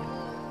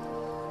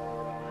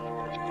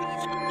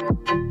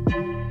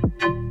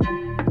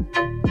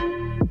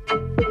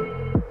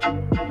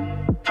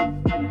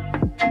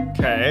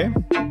 Okay.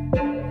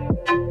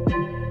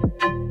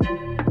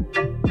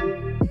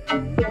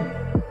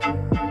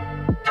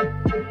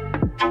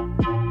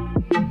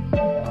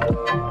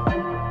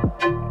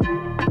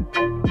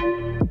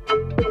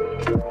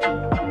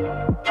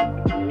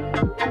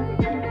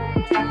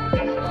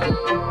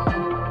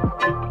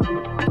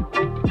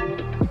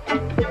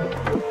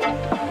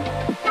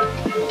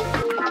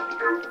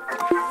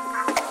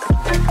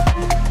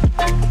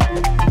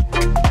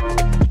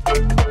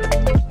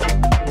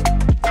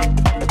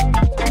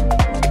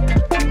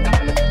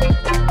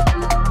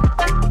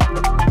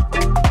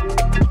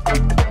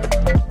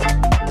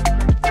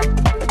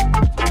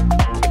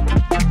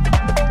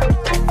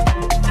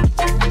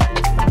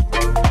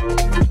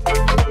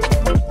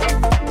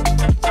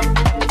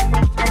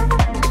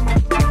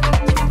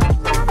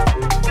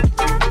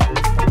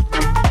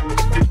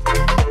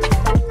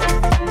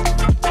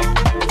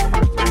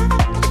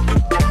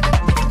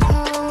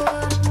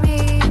 Hold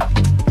me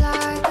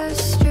like a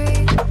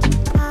streak,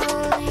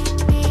 holding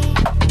me,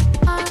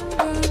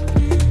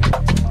 unrooting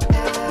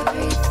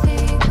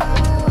everything I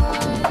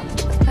want,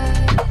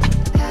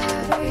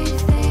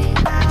 everything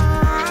I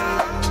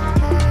want.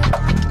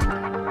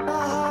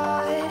 My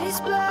heart is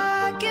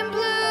black and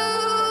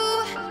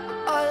blue,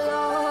 our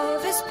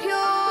love is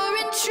pure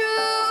and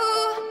true.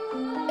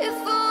 If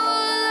all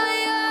I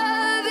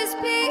have is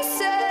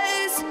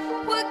pieces,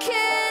 what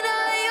can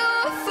I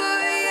offer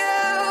you?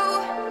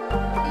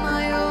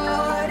 My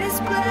heart is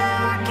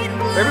black and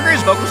blue. Baby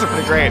Gray's vocals are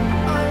pretty great.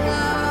 Our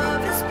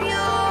love is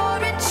pure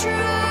and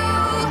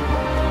true.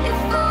 If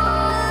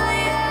all I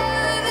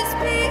have is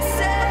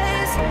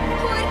pieces,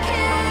 what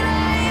can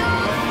I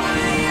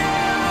offer you?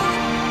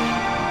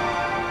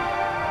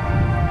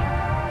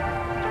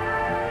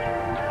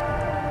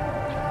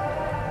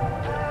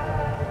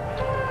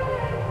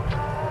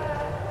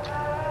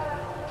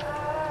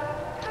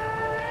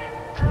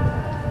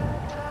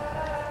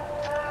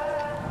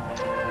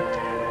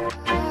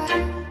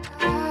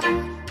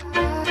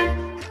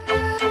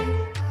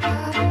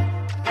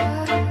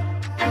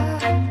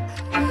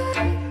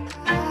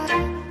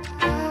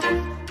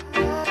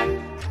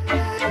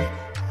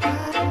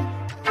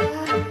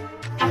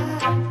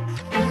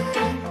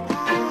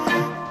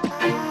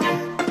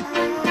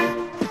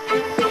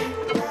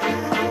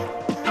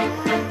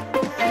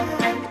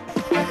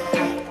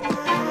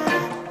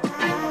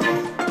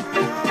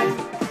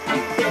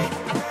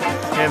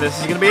 Okay, this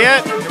is gonna be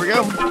it. Here we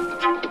go.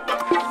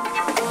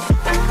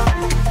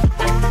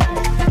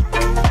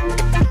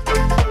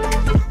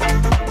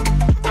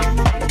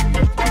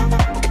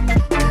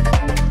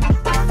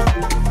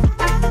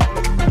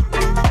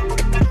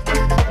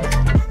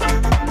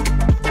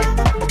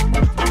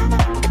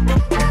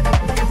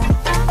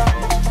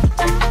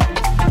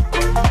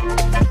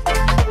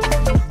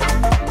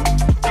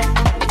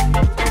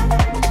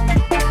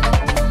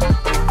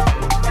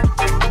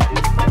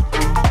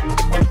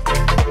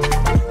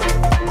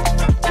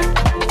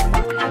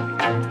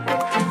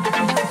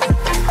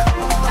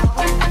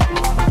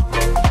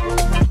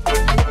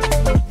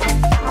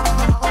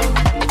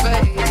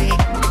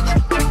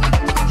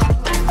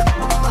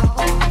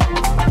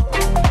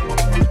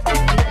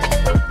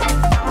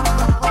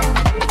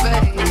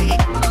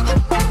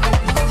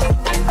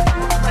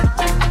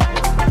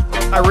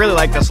 I really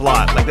like this a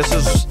lot. Like, this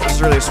is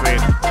really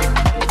sweet.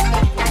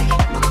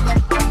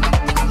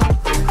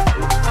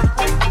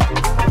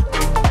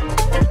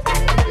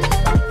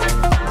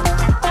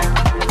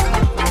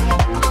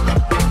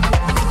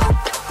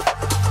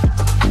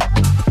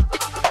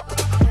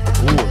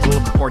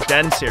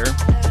 intense here.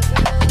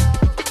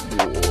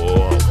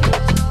 Whoa.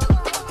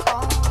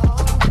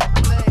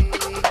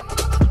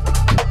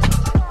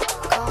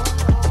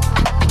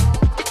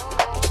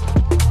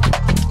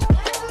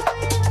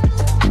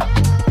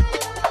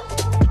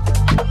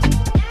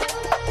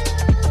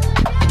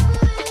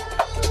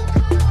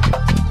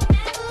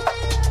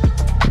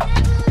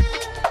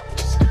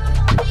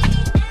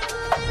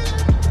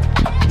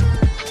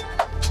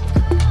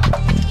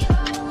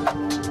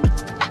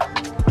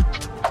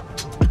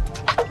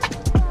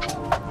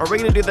 Are we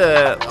gonna do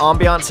the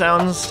ambient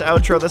sounds to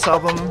outro this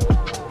album?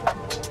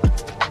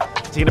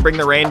 Is he gonna bring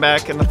the rain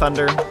back and the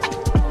thunder?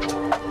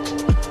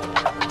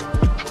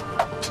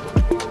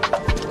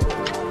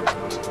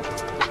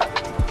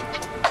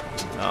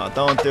 Oh,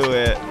 don't do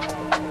it.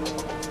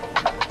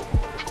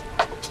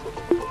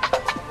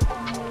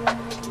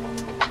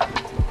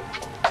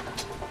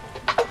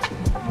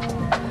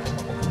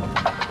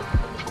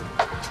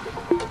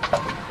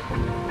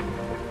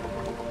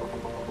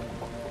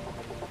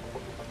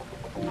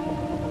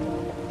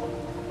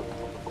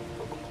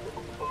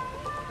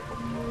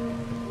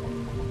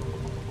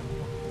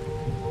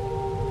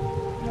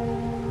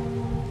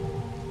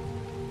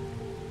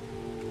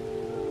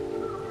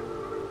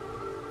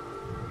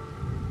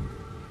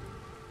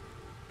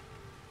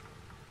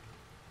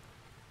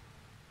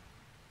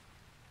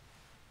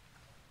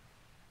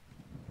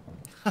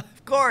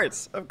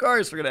 Of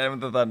course, we're gonna end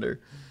with the thunder.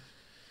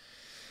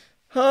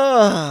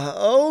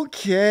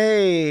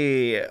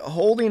 Okay,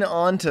 holding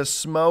on to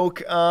smoke.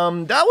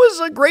 That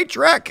was a great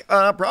track.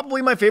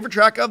 Probably my favorite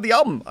track of the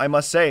album, I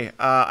must say.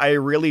 I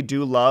really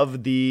do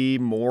love the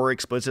more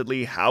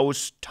explicitly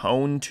house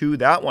tone to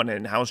that one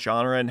and house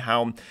genre, and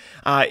how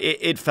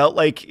it felt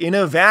like in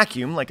a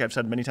vacuum, like I've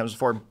said many times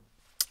before.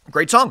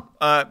 Great song,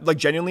 like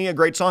genuinely a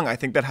great song. I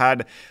think that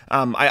had,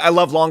 I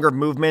love longer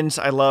movements.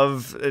 I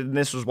love, and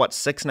this was what,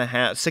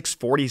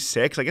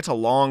 6:46. Like, it's a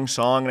long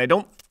song, and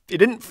it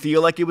didn't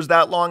feel like it was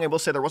that long. I will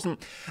say there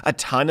wasn't a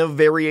ton of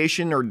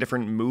variation or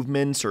different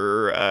movements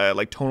or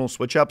like tonal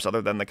switch ups, other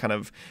than the kind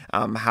of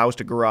house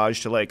to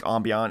garage to like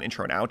ambient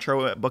intro and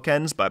outro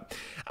bookends. But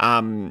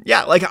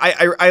yeah, like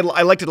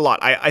I liked it a lot.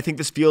 I think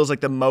this feels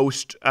like the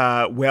most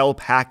well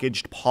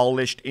packaged,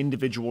 polished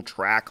individual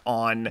track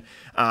on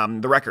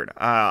the record.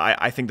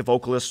 I think the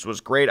vocalist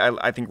was great.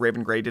 I think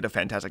Raven Gray did a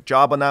fantastic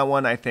job on that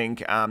one. I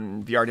think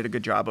VR did a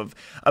good job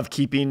of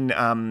keeping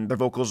their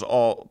vocals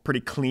all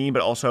pretty clean,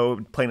 but also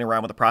playing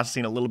around with the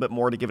processing a little bit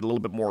more to give it a little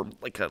bit more,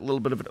 like a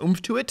little bit of an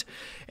oomph to it.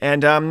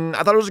 And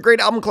I thought it was a great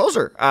album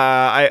closer.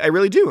 I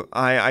really do.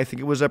 I think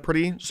it was a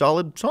pretty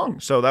solid song.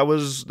 So that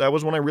was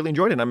one I really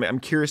enjoyed, and I'm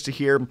curious to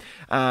hear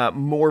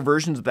more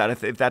versions of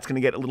that if that's going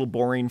to get a little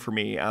boring for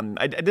me.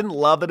 I didn't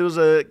love that it was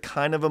a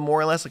kind of a more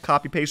or less a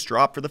copy paste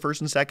drop for the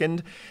first and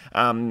second.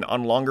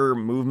 On longer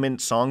movement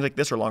songs like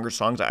this, or longer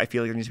songs, I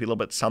feel like there needs to be a little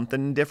bit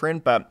something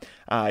different, but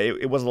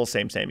it was a little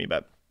samey,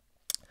 but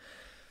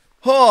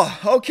oh,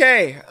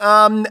 okay.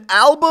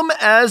 Album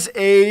as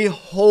a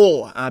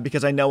whole,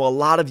 because I know a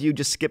lot of you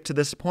just skipped to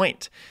this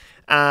point.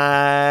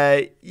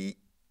 Yeah,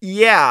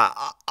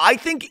 I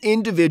think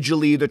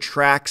individually the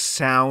tracks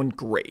sound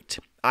great.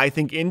 I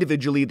think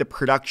individually the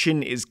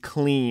production is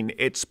clean,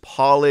 it's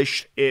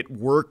polished, it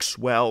works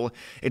well,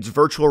 it's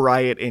Virtual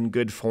Riot in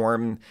good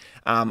form.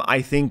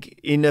 I think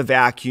in a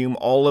vacuum,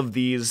 all of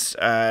these,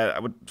 I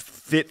would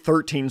fit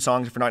 13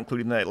 songs if we're not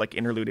including the like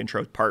interlude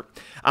intro part,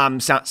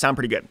 sound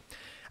pretty good.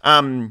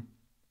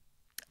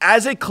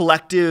 As a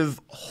collective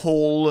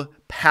whole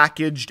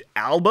packaged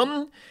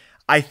album,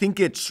 I think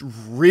it's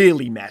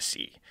really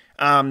messy.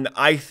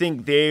 I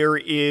think there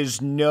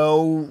is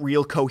no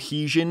real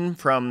cohesion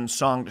from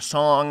song to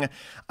song.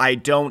 I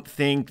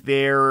think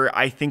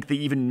the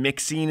even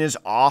mixing is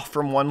off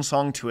from one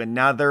song to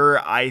another.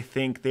 I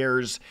think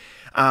there's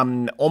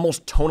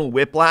almost tonal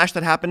whiplash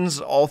that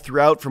happens all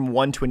throughout from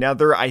one to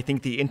another. I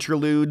think the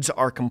interludes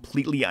are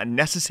completely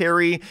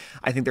unnecessary.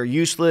 I think they're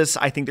useless.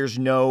 I think there's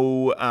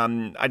no,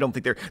 I don't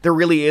think there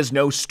really is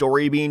no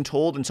story being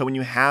told. And so when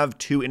you have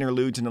two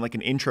interludes and like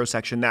an intro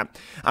section that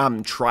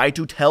try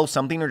to tell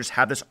something or just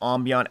have this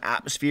ambient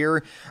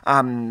atmosphere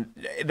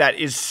that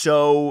is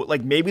so,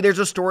 like, maybe there's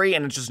a story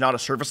and it's just not a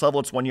surface level.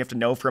 It's one you have to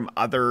know from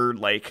other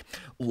like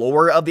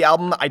lore of the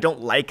album. I don't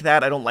like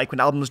that. I don't like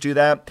when albums do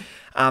that.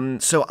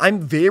 So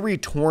I'm very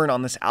torn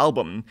on this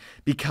album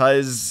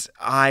because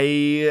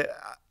I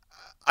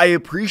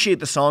appreciate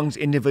the songs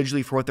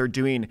individually for what they're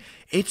doing.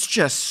 It's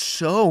just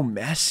so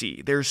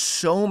messy. There's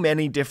so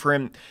many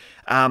different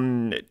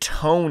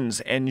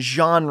tones and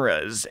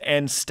genres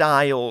and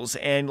styles,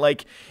 and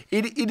like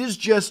it is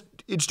just,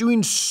 it's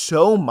doing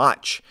so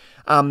much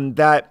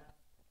that.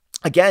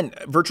 Again,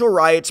 Virtual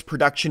Riot's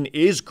production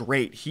is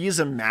great. He is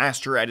a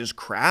master at his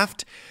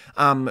craft.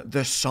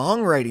 The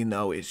songwriting,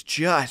 though, is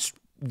just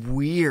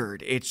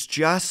weird. It's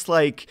just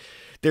like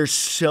there's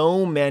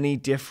so many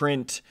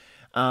different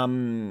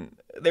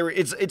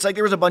it's like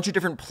there was a bunch of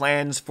different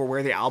plans for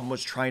where the album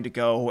was trying to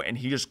go, and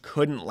he just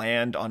couldn't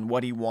land on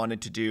what he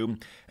wanted to do,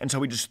 and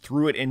so he just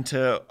threw it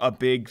into a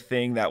big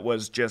thing that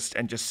was just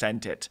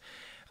sent it.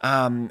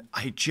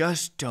 I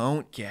just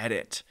don't get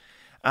it.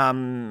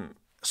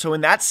 So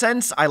in that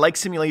sense, I like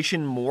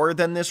Simulation more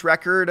than this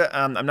record.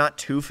 I'm not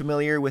too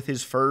familiar with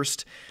his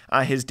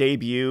his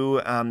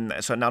debut,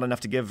 so not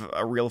enough to give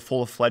a real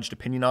full-fledged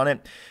opinion on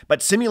it.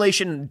 But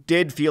Simulation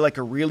did feel like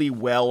a really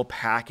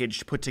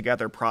well-packaged,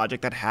 put-together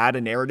project that had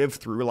a narrative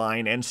through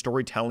line and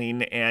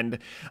storytelling and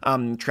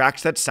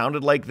tracks that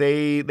sounded like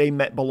they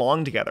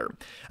belonged together.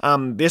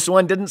 This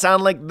one didn't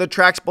sound like the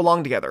tracks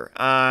belonged together,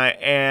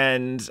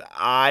 and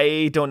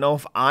I don't know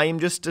if I'm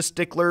just a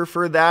stickler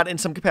for that in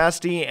some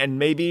capacity, and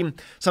maybe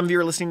some of you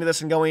are listening to this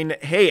and going,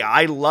 hey,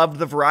 I loved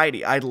the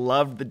variety. I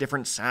loved the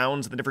different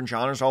sounds, the different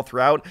genres all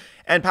throughout,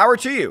 and power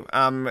to you.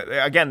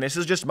 Again, this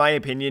is just my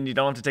opinion. You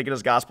don't have to take it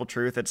as gospel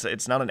truth.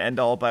 It's not an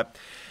end-all, but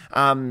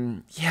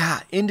yeah,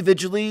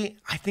 individually,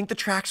 I think the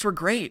tracks were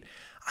great.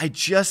 I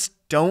just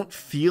don't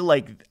feel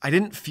like, I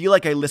didn't feel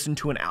like I listened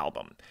to an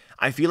album.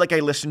 I feel like I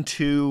listened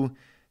to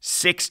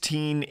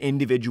 16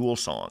 individual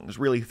songs,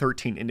 really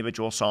 13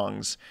 individual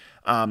songs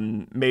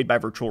made by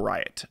Virtual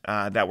Riot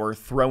that were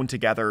thrown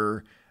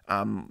together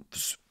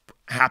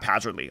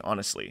haphazardly,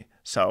 honestly.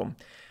 So,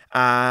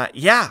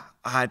 yeah,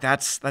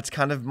 that's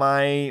kind of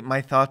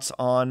my thoughts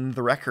on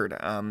the record.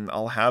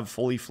 I'll have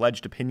fully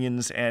fledged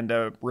opinions and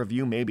a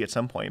review maybe at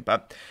some point,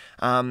 but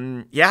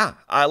yeah,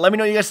 let me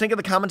know what you guys think in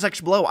the comment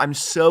section below. I'm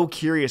so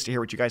curious to hear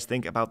what you guys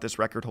think about this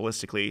record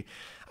holistically,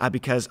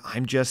 because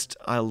I'm just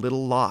a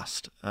little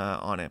lost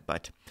on it.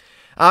 But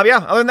yeah,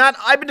 other than that,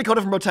 I've been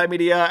Dakota from Bowtied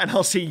Media, and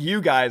I'll see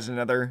you guys in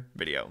another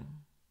video.